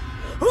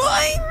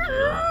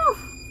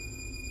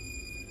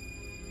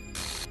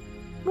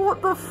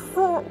 What the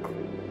fuck?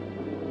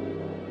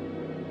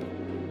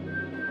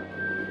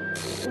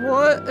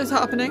 What is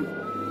happening?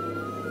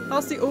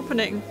 That's the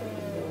opening.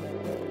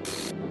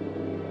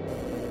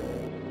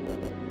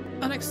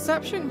 An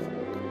exception?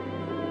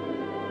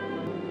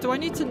 Do I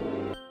need to...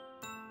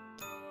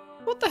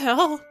 What the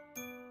hell?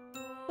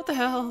 What the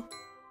hell?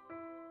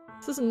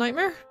 Is this a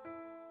nightmare?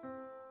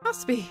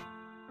 Has to be.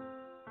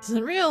 This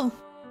isn't real.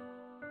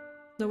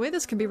 No way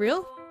this can be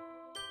real.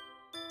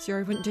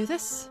 Sayori wouldn't do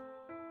this.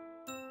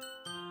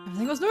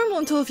 Everything was normal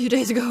until a few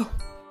days ago.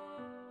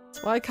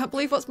 That's why I can't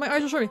believe what my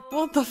eyes are showing me.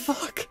 What the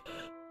fuck?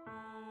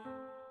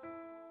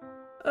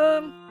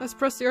 I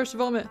suppressed the urge to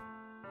vomit.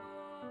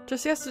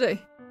 Just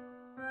yesterday.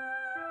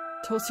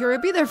 Told Sayori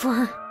I'd be there for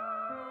her.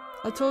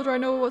 I told her I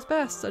know what's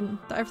best and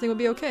that everything will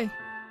be okay.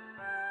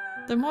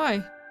 Then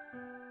why?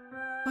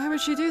 Why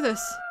would she do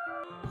this?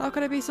 How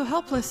could I be so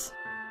helpless?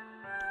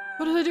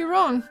 What did I do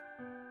wrong?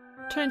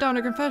 Turning down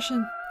her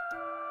confession.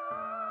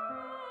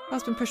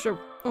 That's been pushed her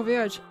over the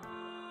edge.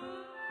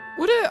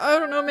 Would it? I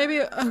don't know,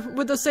 maybe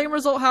would the same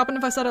result happen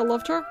if I said I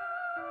loved her?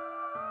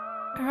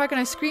 I reckon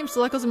I screamed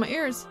still echoes in my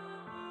ears.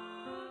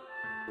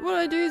 What did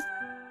I do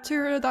to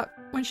her that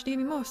when she needed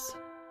me most?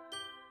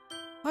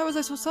 Why was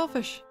I so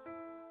selfish?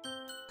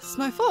 This is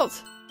my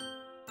fault!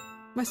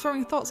 My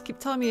swarming thoughts keep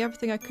telling me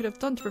everything I could have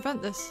done to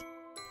prevent this.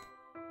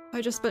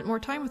 I just spent more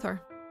time with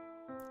her.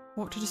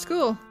 Walked her to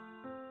school.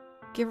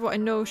 Gave her what I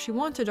know she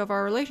wanted of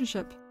our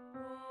relationship.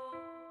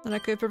 Then I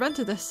could have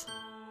prevented this.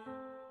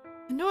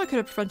 I know I could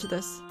have prevented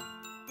this.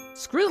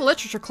 Screw the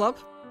literature club.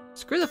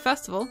 Screw the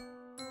festival.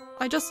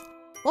 I just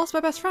lost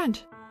my best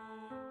friend.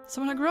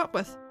 Someone I grew up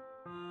with.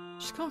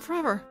 She's gone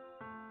forever.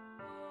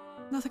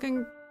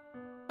 Nothing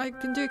I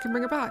can do can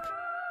bring her back.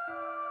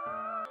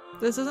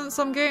 This isn't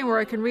some game where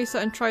I can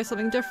reset and try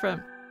something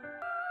different.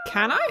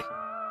 Can I?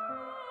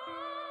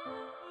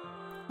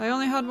 I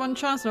only had one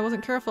chance and I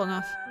wasn't careful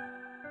enough.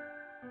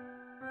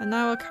 And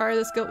now I'll carry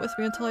this guilt with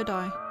me until I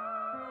die.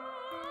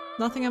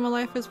 Nothing in my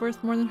life is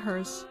worth more than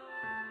hers.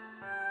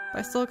 But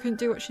I still couldn't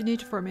do what she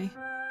needed for me.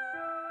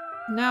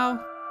 And now,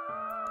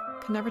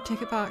 I can never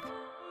take it back.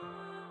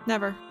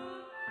 Never.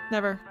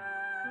 Never.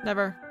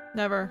 Never.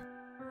 Never.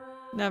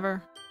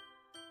 Never.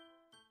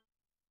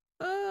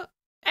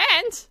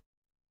 And?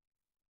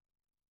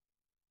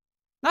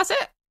 That's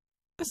it?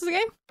 This is a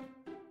game?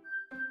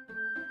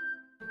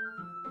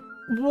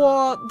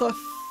 What the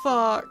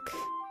fuck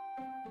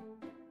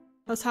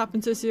has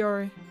happened to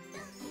Sayori?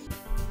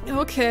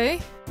 Okay.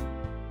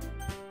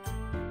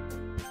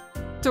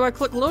 Do I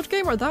click load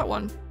game or that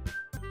one?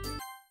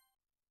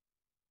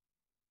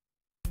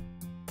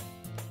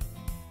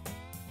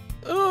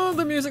 Oh,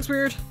 the music's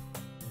weird.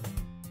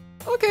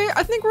 Okay,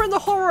 I think we're in the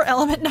horror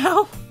element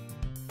now.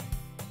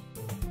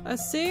 I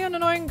see an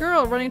annoying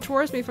girl running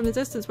towards me from the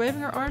distance,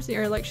 waving her arms in the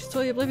air like she's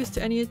totally oblivious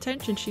to any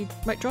attention she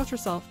might draw to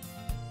herself.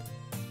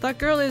 That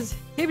girl is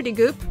Hibbity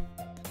Goop.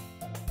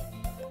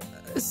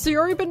 Has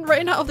Sayori been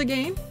written out of the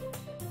game?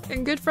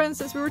 And good friends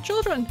since we were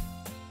children.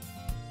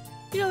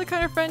 You know, the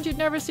kind of friend you'd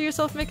never see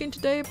yourself making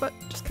today, but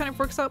just kind of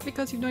works out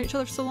because you've known each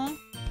other for so long.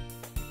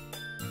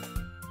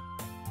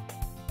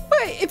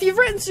 Wait, if you've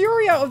written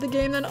Sayori out of the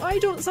game, then I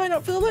don't sign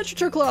up for the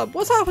literature club.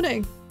 What's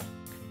happening?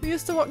 We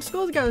used to walk to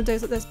school together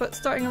days like this, but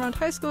starting around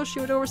high school,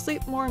 she would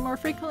oversleep more and more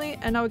frequently,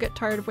 and I would get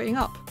tired of waiting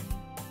up.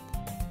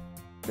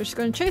 If she's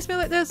going to chase me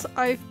like this,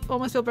 I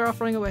almost feel better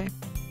off running away.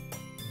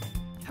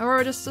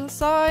 However, just a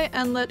sigh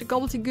and let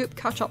gobbledygook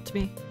catch up to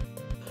me.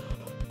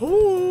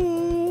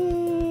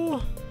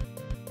 Oh!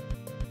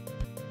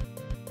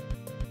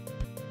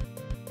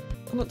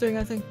 I'm not doing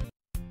anything.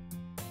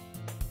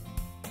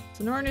 It's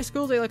an ordinary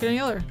school day like any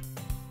other.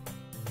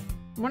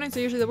 Mornings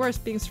are usually the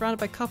worst, being surrounded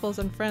by couples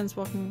and friends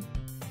walking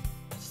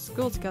to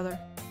school together.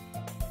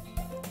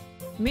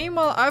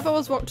 Meanwhile, I've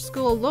always walked to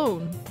school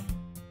alone.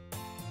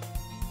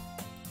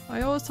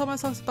 I always tell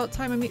myself it's about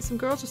time I meet some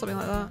girls or something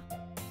like that.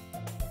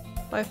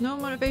 But I have no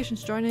motivation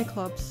to join any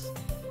clubs.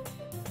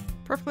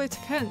 Perfectly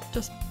content,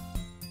 just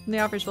on the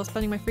average, while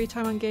spending my free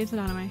time on games and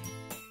anime.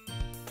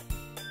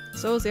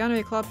 So is the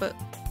anime club, but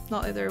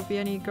not that there will be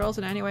any girls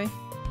in it anyway.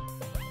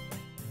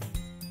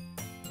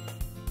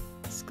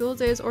 School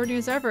day is ordinary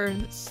as ever,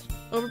 and it's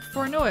over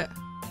before I know it.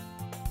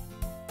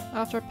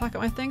 After I pack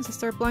up my things, I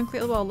stare blankly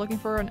at the wall, looking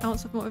for an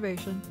ounce of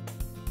motivation.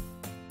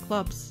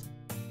 Clubs.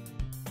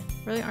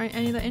 Really aren't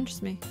any that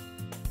interest me.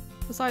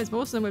 Besides,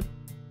 most of them would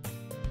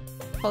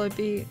probably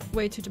be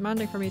way too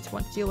demanding for me to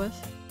want to deal with.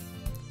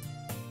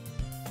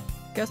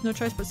 Guess no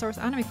choice but start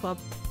with Anime Club.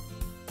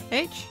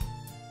 H?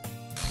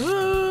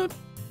 Monica!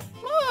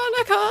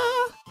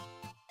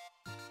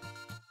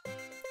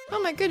 Oh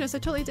my goodness, I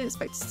totally didn't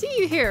expect to see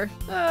you here.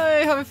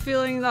 I have a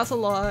feeling that's a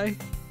lie.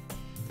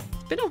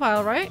 It's been a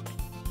while, right?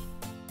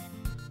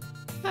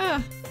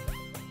 Ah.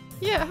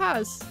 Yeah, it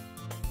has.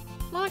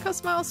 Monica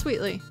smiles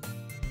sweetly.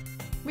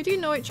 We do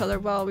know each other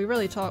well, we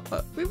rarely talk,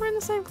 but we were in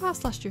the same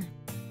class last year.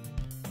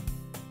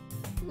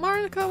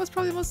 Monica was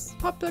probably the most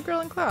popular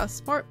girl in class.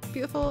 Smart,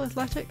 beautiful,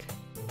 athletic.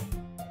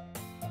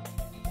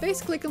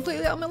 Basically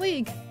completely out of my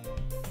league.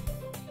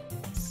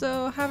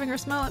 So having her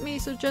smile at me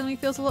so genuinely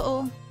feels a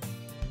little...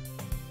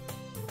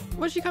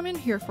 What did you come in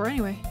here for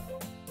anyway?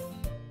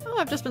 Oh,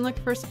 I've just been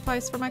looking for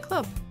supplies for my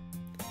club.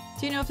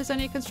 Do you know if there's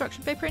any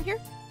construction paper in here?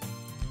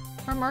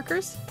 Or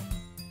markers?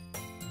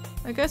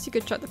 I guess you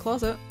could check the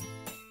closet.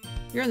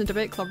 You're in the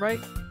debate club, right?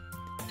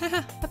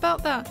 Haha,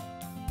 about that.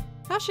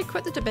 I actually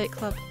quit the debate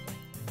club.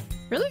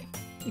 Really?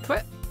 You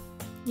quit?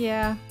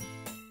 Yeah.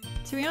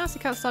 To be honest, I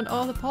can't stand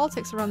all the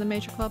politics around the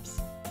major clubs.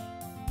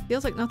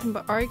 Feels like nothing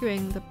but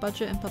arguing, the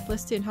budget and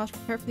publicity and how to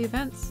prepare for the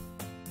events.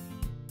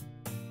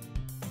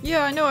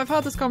 Yeah, I know, I've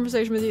had this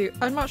conversation with you.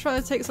 I'd much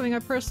rather take something I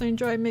personally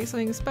enjoy and make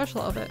something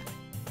special out of it.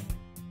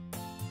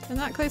 In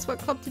that case, what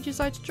club did you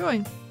decide to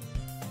join?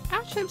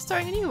 Actually, I'm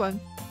starting a new one.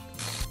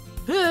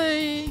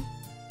 Hey!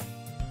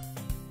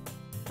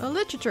 A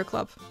literature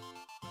club.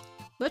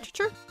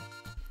 Literature?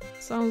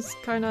 Sounds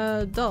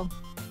kinda dull.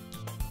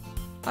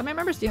 How many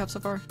members do you have so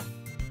far?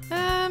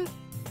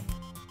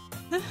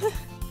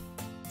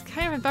 It's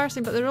kind of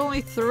embarrassing, but there are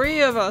only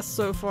 3 of us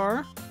so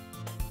far.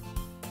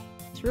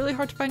 It's really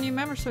hard to find new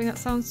members, so that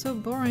sounds so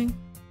boring.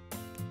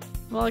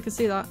 Well, I can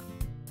see that.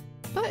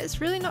 But it's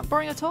really not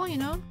boring at all, you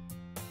know?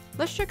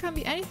 Literature can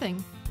be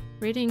anything.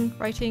 Reading,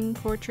 writing,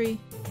 poetry.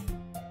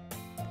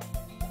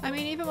 I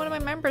mean, even one of my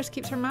members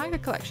keeps her manga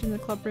collection in the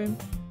club room.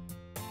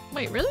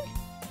 Wait, really?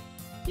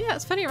 Yeah,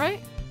 it's funny, right?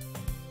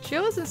 She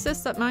always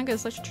insists that manga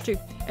is literature too.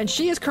 And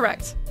she is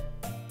correct!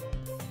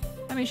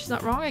 I mean, she's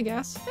not wrong, I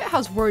guess. It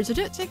has words in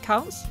it, it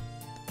counts.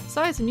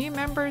 Besides, a new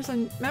member's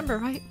a member,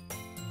 right?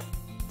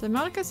 Did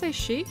Monica say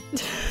she?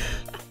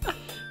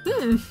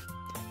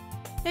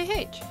 Hey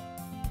H,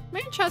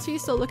 any chance are you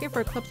still looking for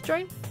a club to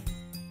join?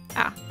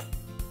 Ah.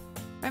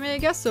 I mean, I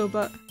guess so,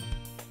 but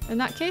in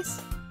that case,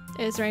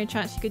 is there any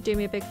chance you could do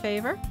me a big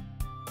favour?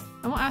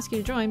 I won't ask you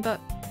to join, but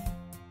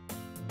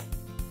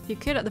if you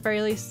could at the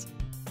very least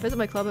visit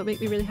my club, it would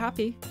make me really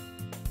happy.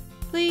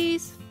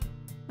 Please?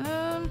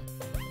 No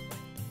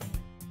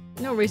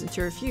reason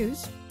to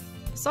refuse.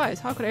 Besides,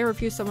 how could I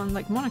refuse someone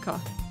like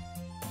Monica?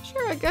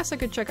 Sure, I guess I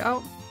could check it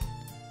out.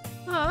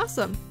 Ah,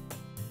 awesome.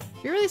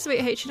 You're really sweet,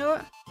 H, you know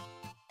what?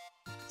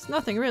 It's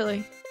nothing,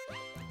 really.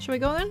 Shall we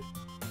go then?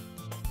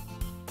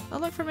 I'll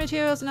look for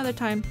materials another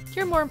time.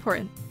 You're more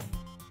important.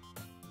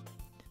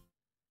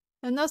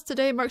 And thus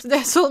today marks the day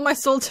I sold my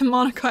soul to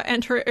Monica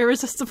and her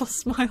irresistible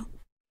smile.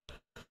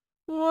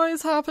 What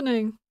is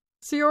happening?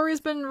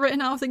 Sayori's been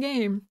written out of the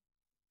game.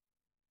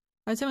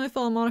 I timidly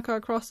follow Monica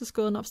across the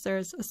school and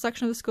upstairs, a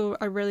section of the school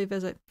I rarely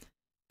visit,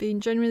 being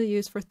generally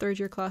used for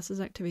third-year classes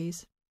and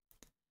activities.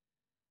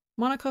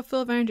 Monica, full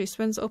of energy,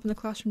 spins open the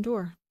classroom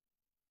door.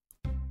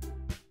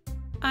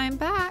 I'm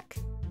back!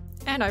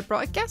 And I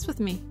brought a guest with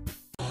me.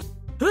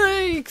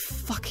 Hey,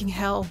 fucking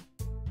hell.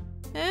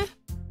 Eh?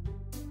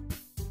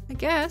 I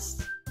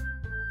guess.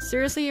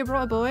 Seriously, you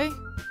brought a boy?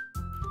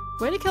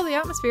 Way to kill the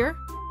atmosphere.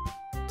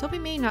 Don't be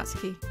mean,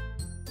 Natsuki.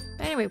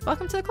 Anyway,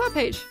 welcome to the club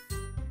page.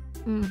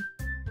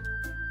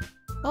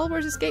 All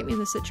words escape me in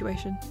this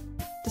situation.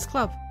 This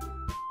club.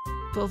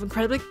 Full of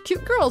incredibly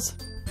cute girls.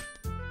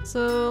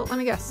 So, let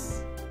me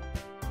guess.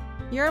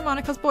 You're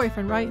Monica's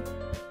boyfriend, right?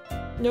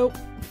 Nope.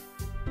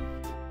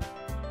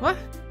 What?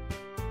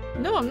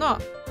 No, I'm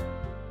not.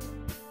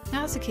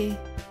 Natsuki.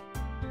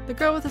 The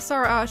girl with the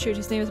sour attitude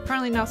whose name is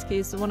apparently Natsuki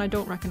is the one I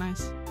don't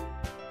recognize.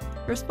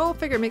 Her small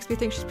figure makes me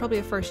think she's probably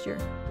a first year.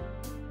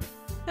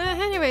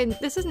 Anyway,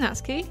 this is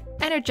Natsuki.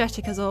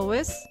 Energetic as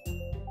always.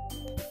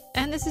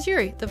 And this is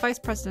Yuri, the vice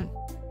president.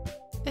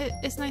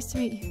 It's nice to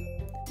meet you.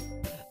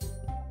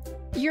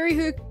 Yuri,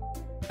 who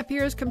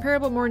appears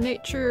comparable, more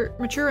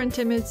mature and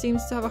timid,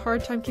 seems to have a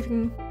hard time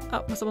keeping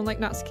up with someone like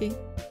Natsuki.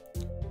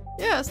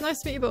 Yeah, it's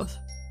nice to meet you both.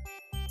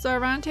 So I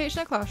ran into H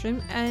in a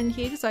classroom and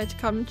he decided to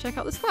come and check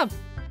out this club.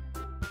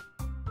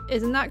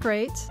 Isn't that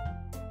great?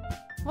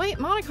 Wait,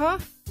 Monica!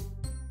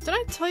 Did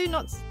I tell you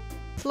not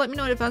to let me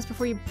know in advance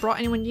before you brought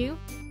anyone new?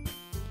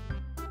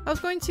 I was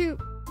going to...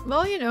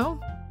 well, you know.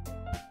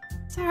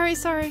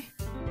 Sorry.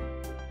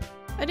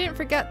 I didn't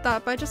forget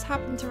that, but I just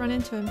happened to run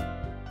into him.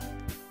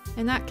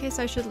 In that case,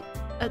 I should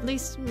at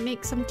least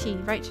make some tea,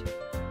 right?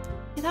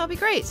 Yeah, that would be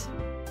great!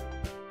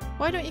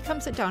 Why don't you come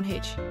sit down,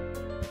 H?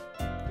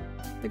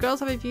 The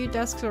girls have a few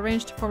desks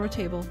arranged to form a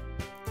table.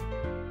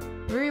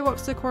 Ruri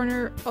walks to the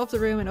corner of the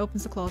room and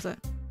opens the closet.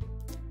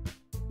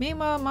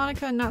 Meanwhile,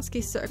 Monica and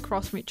Natsuki sit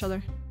across from each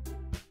other.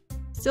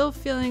 Still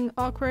feeling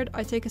awkward,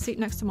 I take a seat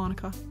next to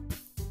Monica.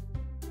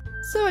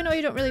 So I know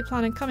you don't really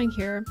plan on coming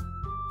here,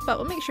 but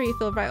we'll make sure you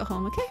feel right at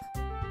home, okay?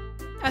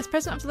 As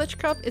president of the Literature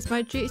Club, it's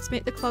my duty to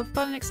make the club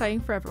fun and exciting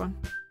for everyone.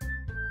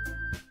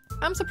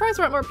 I'm surprised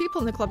there aren't more people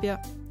in the club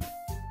yet.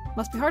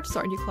 Must be hard to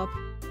start a new club.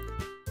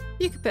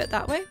 You could put it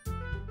that way.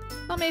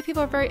 Not many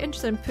people are very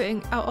interested in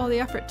putting out all the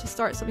effort to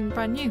start something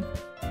brand new.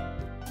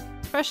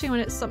 Especially when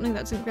it's something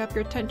that doesn't grab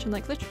your attention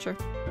like literature.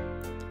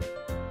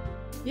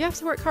 You have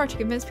to work hard to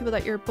convince people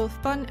that you're both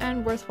fun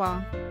and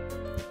worthwhile.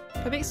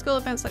 But make school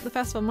events like the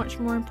festival much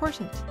more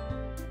important.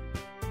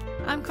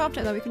 I'm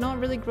confident that we can all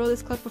really grow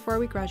this club before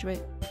we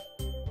graduate.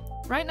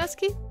 Right,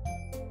 Natsuki?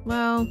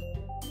 Well,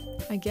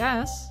 I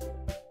guess.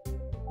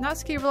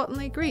 Natsuki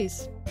reluctantly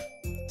agrees.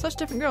 Such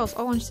different girls,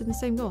 all interested in the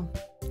same goal.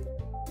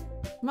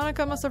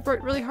 Monica must have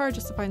worked really hard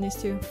just to find these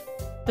two.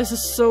 This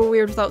is so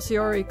weird without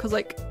Sayori, because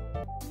like,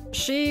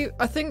 she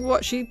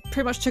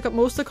pretty much took up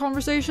most of the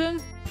conversation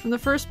in the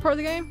first part of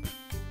the game.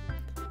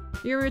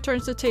 Yuri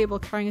returns to the table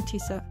carrying a tea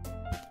set.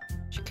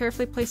 She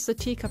carefully places a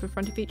teacup in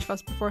front of each of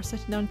us before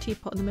setting down a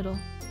teapot in the middle.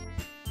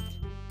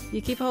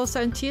 You keep a whole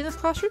set of tea in this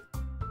classroom?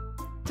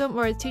 Don't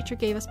worry, the teacher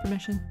gave us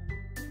permission.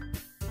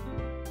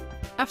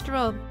 After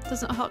all,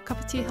 doesn't a hot cup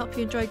of tea help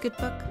you enjoy a good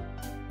book?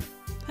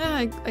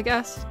 I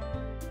guess.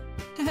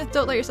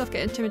 Don't let yourself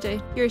get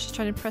intimidated. Yuri's just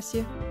trying to impress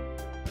you.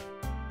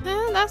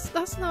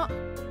 That's not...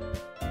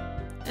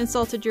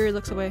 Insulted, Yuri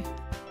looks away.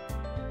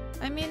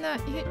 I mean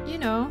that, you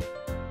know.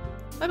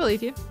 I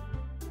believe you.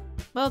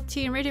 Well,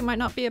 tea and reading might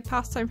not be a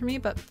pastime for me,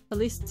 but at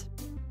least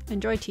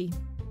enjoy tea.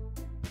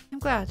 I'm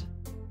glad.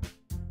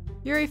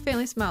 Yuri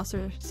faintly smiles to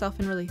herself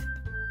in relief.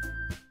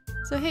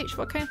 So H,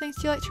 what kind of things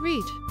do you like to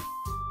read?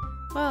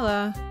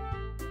 Well,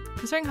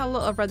 considering how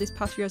little I've read these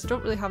past few years, I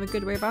don't really have a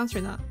good way of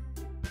answering that.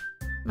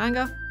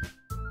 Manga?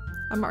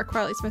 I mutter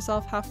quietly to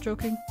myself, half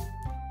joking.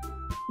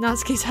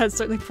 Natsuki's head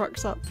certainly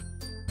perks up.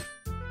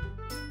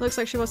 Looks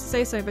like she wants to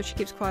say something, but she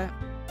keeps quiet.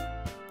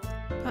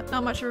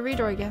 Not much of a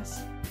reader, I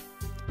guess.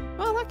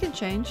 Well, that can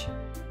change.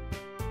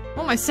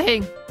 What am I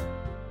saying?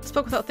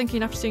 Spoke without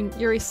thinking after seeing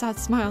Yuri's sad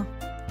smile.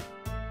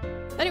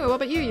 Anyway, what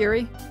about you,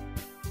 Yuri?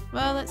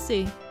 Well, let's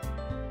see.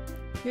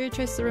 Yuri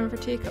traces the rim of her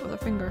teacup with her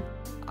finger.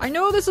 I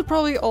know this is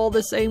probably all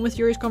the same with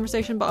Yuri's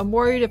conversation, but I'm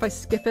worried if I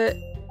skip it,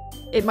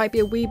 it might be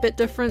a wee bit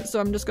different, so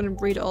I'm just going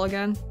to read it all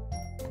again.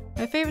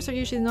 My favourites are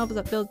usually the novels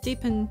that build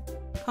deep and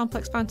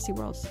complex fantasy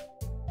worlds.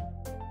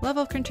 The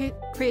level of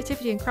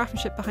creativity and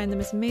craftsmanship behind them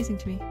is amazing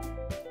to me.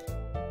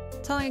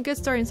 Telling a good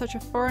story in such a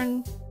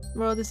foreign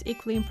world is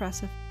equally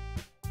impressive.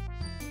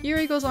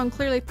 Yuri goes on,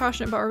 clearly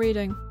passionate about her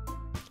reading.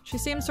 She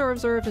seems so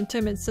reserved and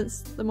timid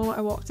since the moment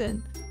I walked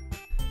in,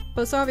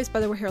 but it's obvious by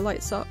the way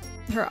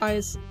her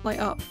eyes light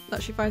up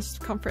that she finds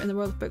comfort in the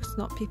world of books,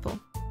 not people.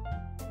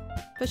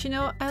 But you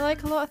know, I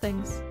like a lot of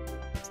things.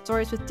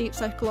 Stories with deep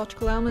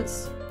psychological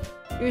elements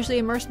usually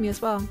immerse me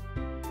as well.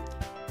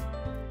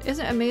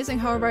 Isn't it amazing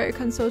how a writer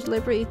can so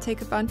deliberately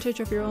take advantage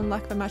of your own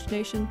lack of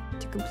imagination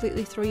to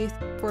completely throw you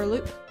for a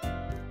loop?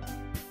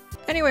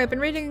 Anyway, I've been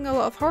reading a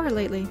lot of horror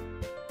lately.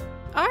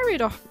 I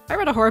read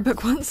a horror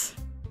book once.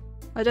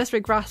 I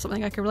desperately grasp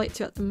something I can relate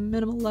to at the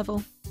minimal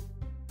level.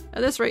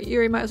 At this rate,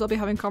 Yuri might as well be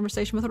having a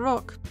conversation with a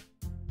rock.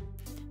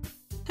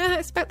 I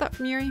expect that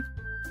from Yuri.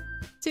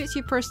 Suits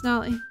your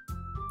personality.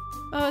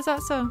 Oh, is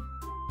that so?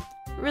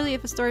 Really,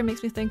 if a story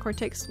makes me think or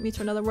takes me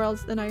to another world,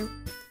 then I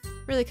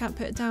really can't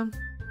put it down.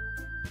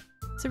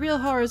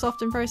 Surreal horror is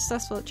often very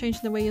successful at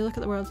changing the way you look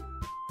at the world.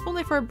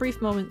 Only for a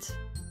brief moment.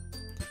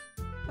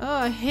 Oh,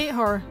 I hate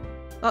horror.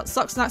 That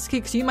sucks, Natsuki,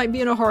 because you might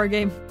be in a horror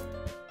game.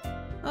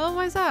 Oh,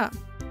 why's that?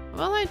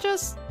 Well,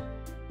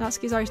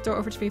 Natsuki's eyes dart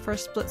over to me for a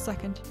split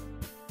second.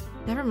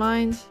 Never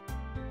mind.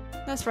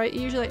 That's right, you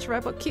usually like to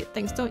write about cute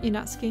things, don't you,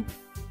 Natsuki?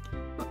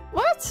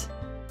 What?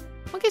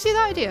 What gives you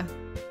that idea?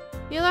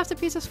 You left a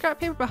piece of scrap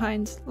paper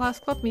behind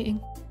last club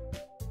meeting.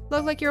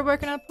 Looked like you were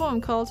working on a poem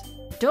called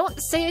Don't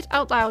Say It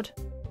Out Loud!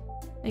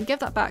 And give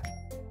that back.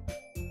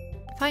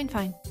 Fine,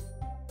 fine.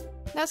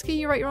 Natsuki,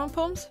 you write your own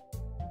poems?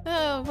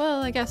 Oh,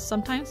 well, I guess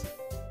sometimes.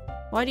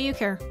 Why do you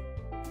care?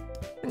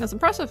 I think that's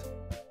impressive.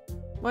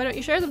 Why don't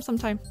you share them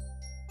sometime?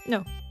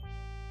 No.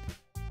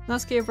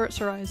 Natsuki averts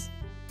her eyes.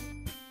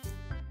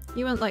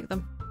 You wouldn't like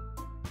them.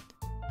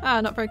 Ah,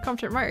 not very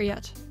confident writer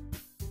yet.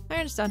 I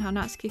understand how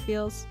Natsuki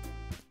feels.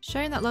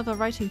 Sharing that level of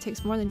writing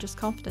takes more than just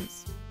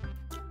confidence.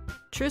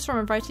 Truest form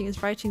of writing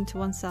is writing to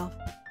oneself.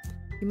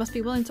 You must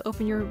be willing to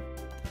open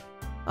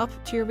up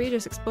to your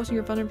readers, exposing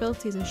your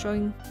vulnerabilities and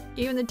showing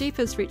even the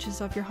deepest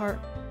reaches of your heart.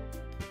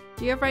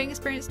 Do you have writing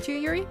experience too,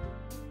 Yuri?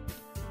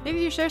 Maybe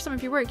if you share some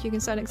of your work, you can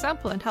set an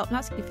example and help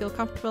Natsuki feel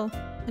comfortable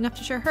enough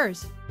to share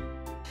hers.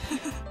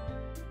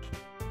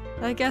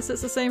 I guess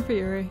it's the same for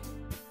Yuri.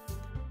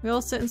 We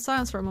all sit in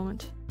silence for a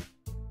moment.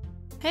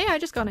 Hey, I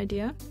just got an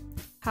idea.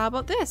 How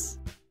about this?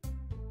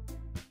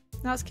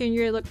 Natsuki and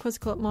Yuri look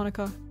quizzical at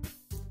Monika.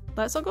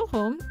 Let's all go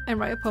home and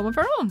write a poem of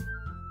our own.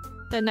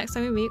 Then next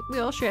time we meet, we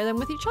all share them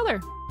with each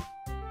other.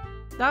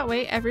 That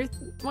way,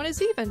 everyone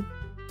is even.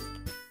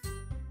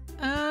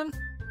 I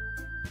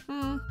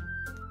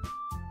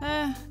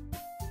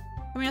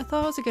mean, I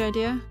thought it was a good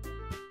idea.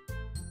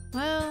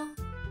 Well,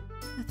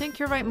 I think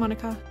you're right,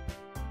 Monika.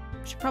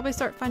 We should probably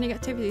start finding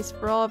activities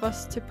for all of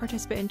us to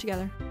participate in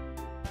together.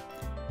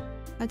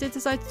 I did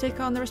decide to take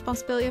on the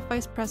responsibility of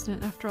vice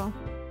president, after all.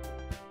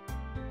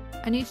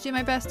 I need to do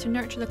my best to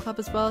nurture the club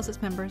as well as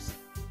its members.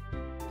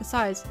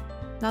 Besides,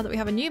 now that we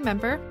have a new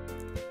member,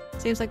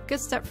 seems like a good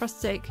step for us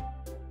to take.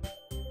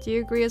 Do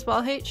you agree as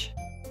well, H?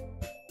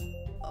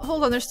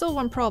 Hold on, there's still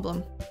one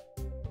problem.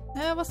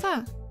 What's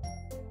that?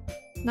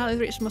 Now that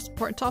we've reached the most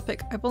important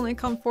topic, I've only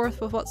come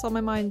forth with what's on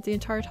my mind the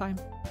entire time.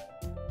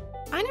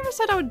 I never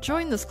said I would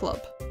join this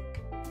club.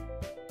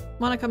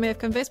 Monika may have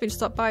convinced me to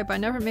stop by, but I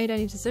never made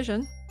any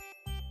decision.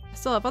 I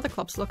still have other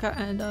clubs to look at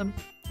and, I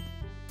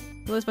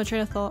lose my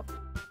train of thought.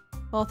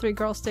 All three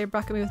girls stare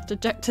back at me with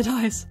dejected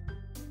eyes.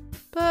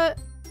 But...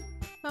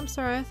 I'm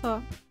sorry, I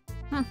thought...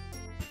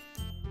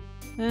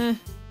 The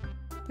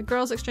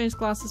girls exchange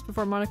glances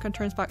before Monika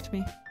turns back to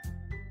me.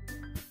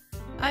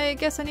 I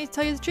guess I need to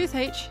tell you the truth,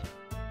 H.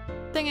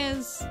 Thing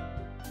is,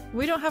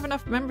 we don't have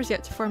enough members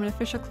yet to form an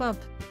official club.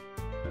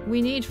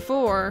 We need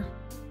 4.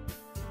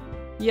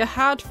 You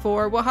had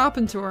 4, what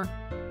happened to her?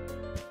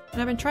 And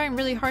I've been trying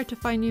really hard to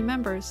find new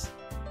members.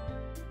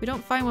 If we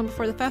don't find one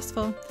before the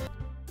festival,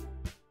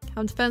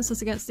 I'm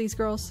defenseless against these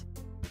girls.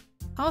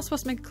 How am I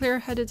supposed to make a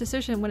clear-headed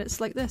decision when it's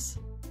like this?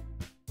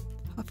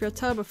 I feel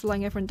terrible for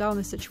letting everyone down in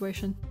this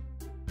situation.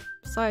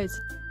 Besides,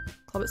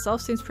 the club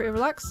itself seems pretty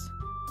relaxed.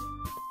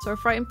 So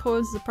if writing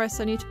poems is the price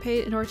I need to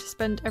pay in order to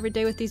spend every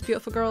day with these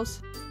beautiful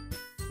girls?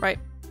 Right.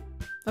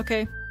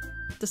 Okay.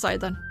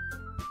 Decide then.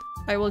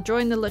 I will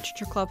join the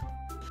literature club.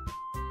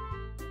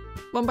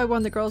 One by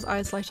one the girls'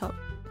 eyes light up.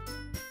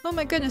 Oh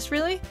my goodness,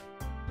 really?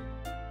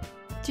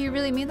 Do you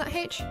really mean that,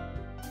 H?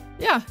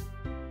 Yeah.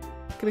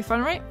 Could be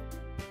fun, right?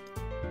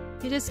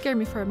 You did scare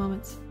me for a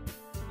moment.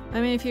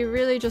 I mean, if you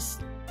really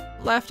just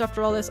left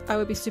after all this, I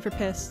would be super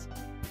pissed.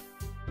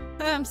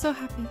 I'm so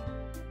happy.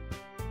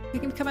 You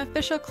can become an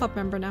official club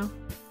member now.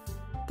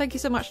 Thank you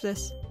so much for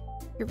this.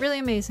 You're really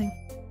amazing.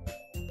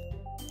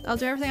 I'll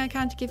do everything I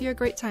can to give you a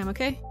great time,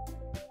 okay?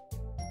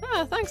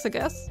 Ah, thanks, I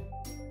guess.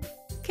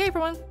 Okay,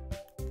 everyone.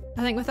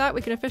 I think with that,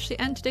 we can officially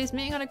end today's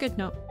meeting on a good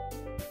note.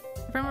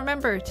 Everyone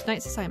remember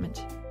tonight's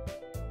assignment.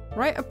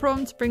 Write a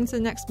poem to bring to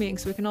the next meeting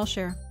so we can all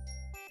share.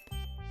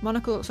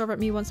 Monika looks over at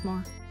me once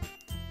more.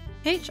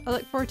 H, I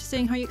look forward to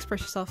seeing how you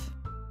express yourself.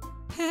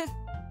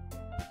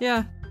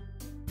 Yeah.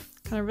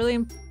 Can I really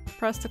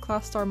impress the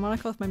class star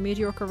Monika with my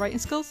mediocre writing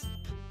skills?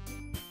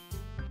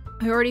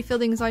 I already feel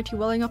the anxiety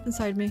welling up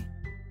inside me.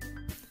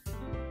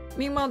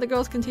 Meanwhile, the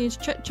girls continue to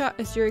chit-chat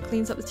as Yuri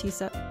cleans up the tea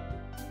set.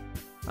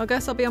 I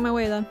guess I'll be on my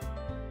way then.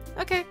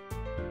 Okay.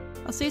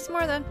 I'll see you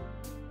tomorrow then.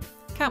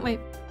 Can't wait.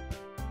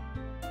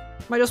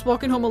 Am I just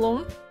walking home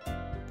alone?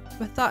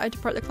 With that, I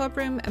depart the club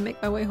room and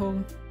make my way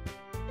home.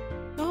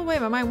 No way,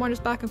 my mind wanders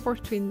back and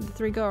forth between the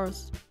 3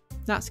 girls.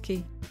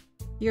 Natsuki,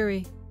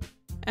 Yuri,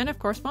 and of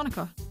course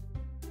Monika.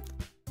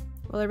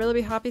 Will I really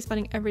be happy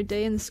spending every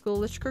day in the school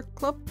literature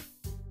club?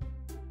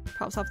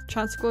 Perhaps have the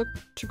chance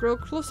to grow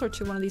closer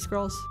to one of these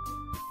girls.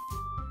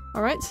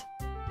 Alright.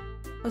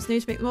 I just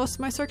need to make the most of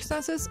my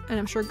circumstances, and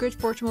I'm sure good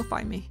fortune will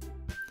find me.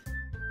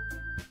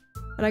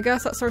 And I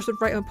guess that starts with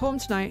writing a poem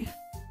tonight.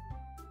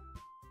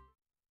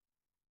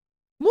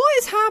 What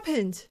has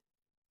happened?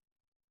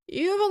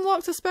 You have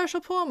unlocked a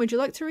special poem. Would you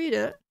like to read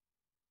it?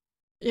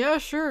 Yeah,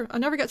 sure. I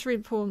never get to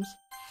read poems.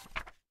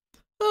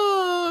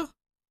 I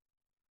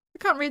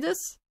can't read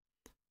this.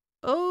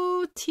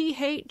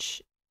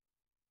 OTHNGLSREAL.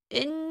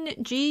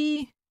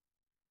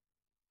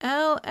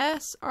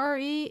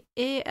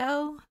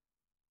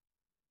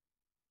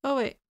 Oh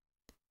wait.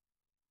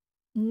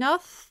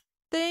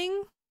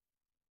 Nothing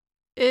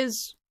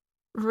is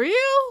real?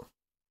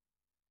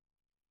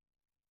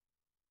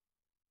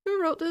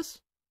 Who wrote this?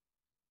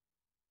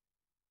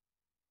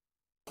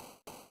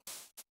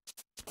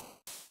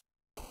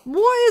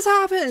 What has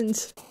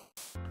happened?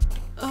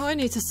 Oh, I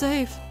need to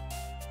save.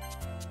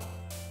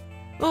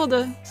 Oh,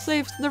 the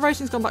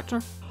writing's gone back to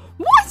her.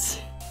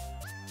 What?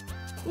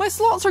 My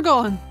slots are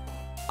gone.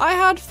 I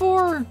had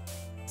 4.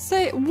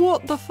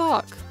 What the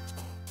fuck?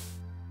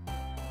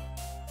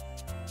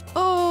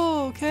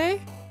 Oh,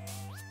 okay.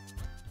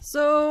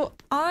 So,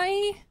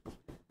 I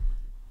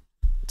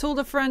told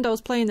a friend I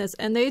was playing this,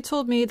 and they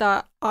told me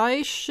that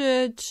I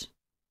should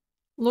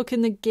look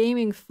in the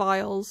gaming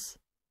files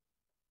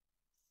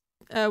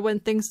when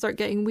things start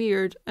getting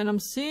weird, and I'm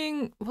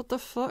seeing... What the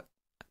fuck?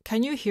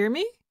 Can you hear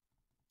me?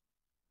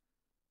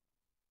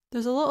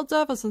 There's a little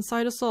devils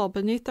inside us all,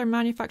 beneath their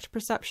manufactured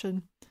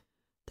perception.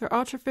 Their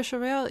artificial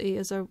reality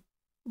is a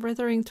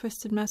writhing,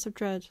 twisted mess of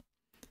dread.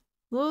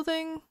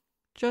 Loathing,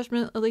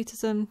 judgment,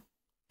 elitism,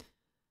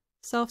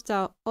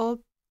 self-doubt,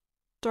 all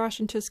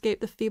thrashing to escape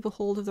the feeble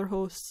hold of their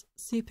hosts,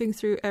 seeping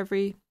through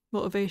every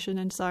motivation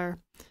and desire.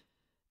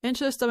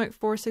 Into the stomach,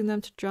 forcing them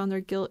to drown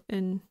their guilt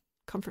in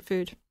comfort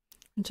food.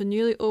 Into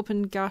newly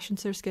opened gash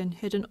into their skin,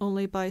 hidden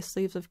only by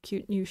sleeves of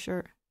cute new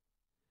shirt.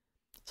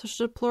 Such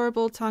a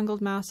deplorable,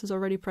 tangled mass is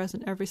already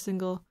present, every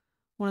single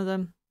one of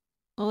them.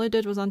 All I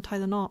did was untie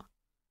the knot.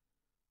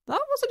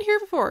 That wasn't here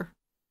before.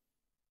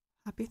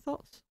 Happy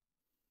thoughts.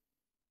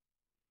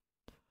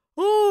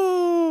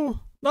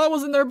 Oh, that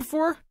wasn't there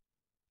before.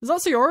 Is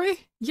that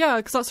Sayori? Yeah,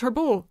 because that's her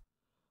bow.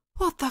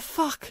 What the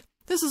fuck?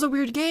 This is a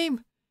weird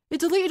game. It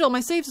deleted all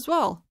my saves as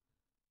well.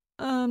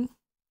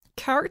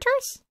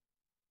 Characters?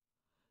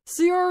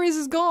 Sayori's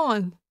is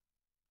gone.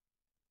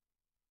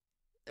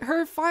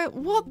 Her file.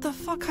 What the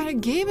fuck kind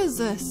of game is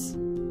this?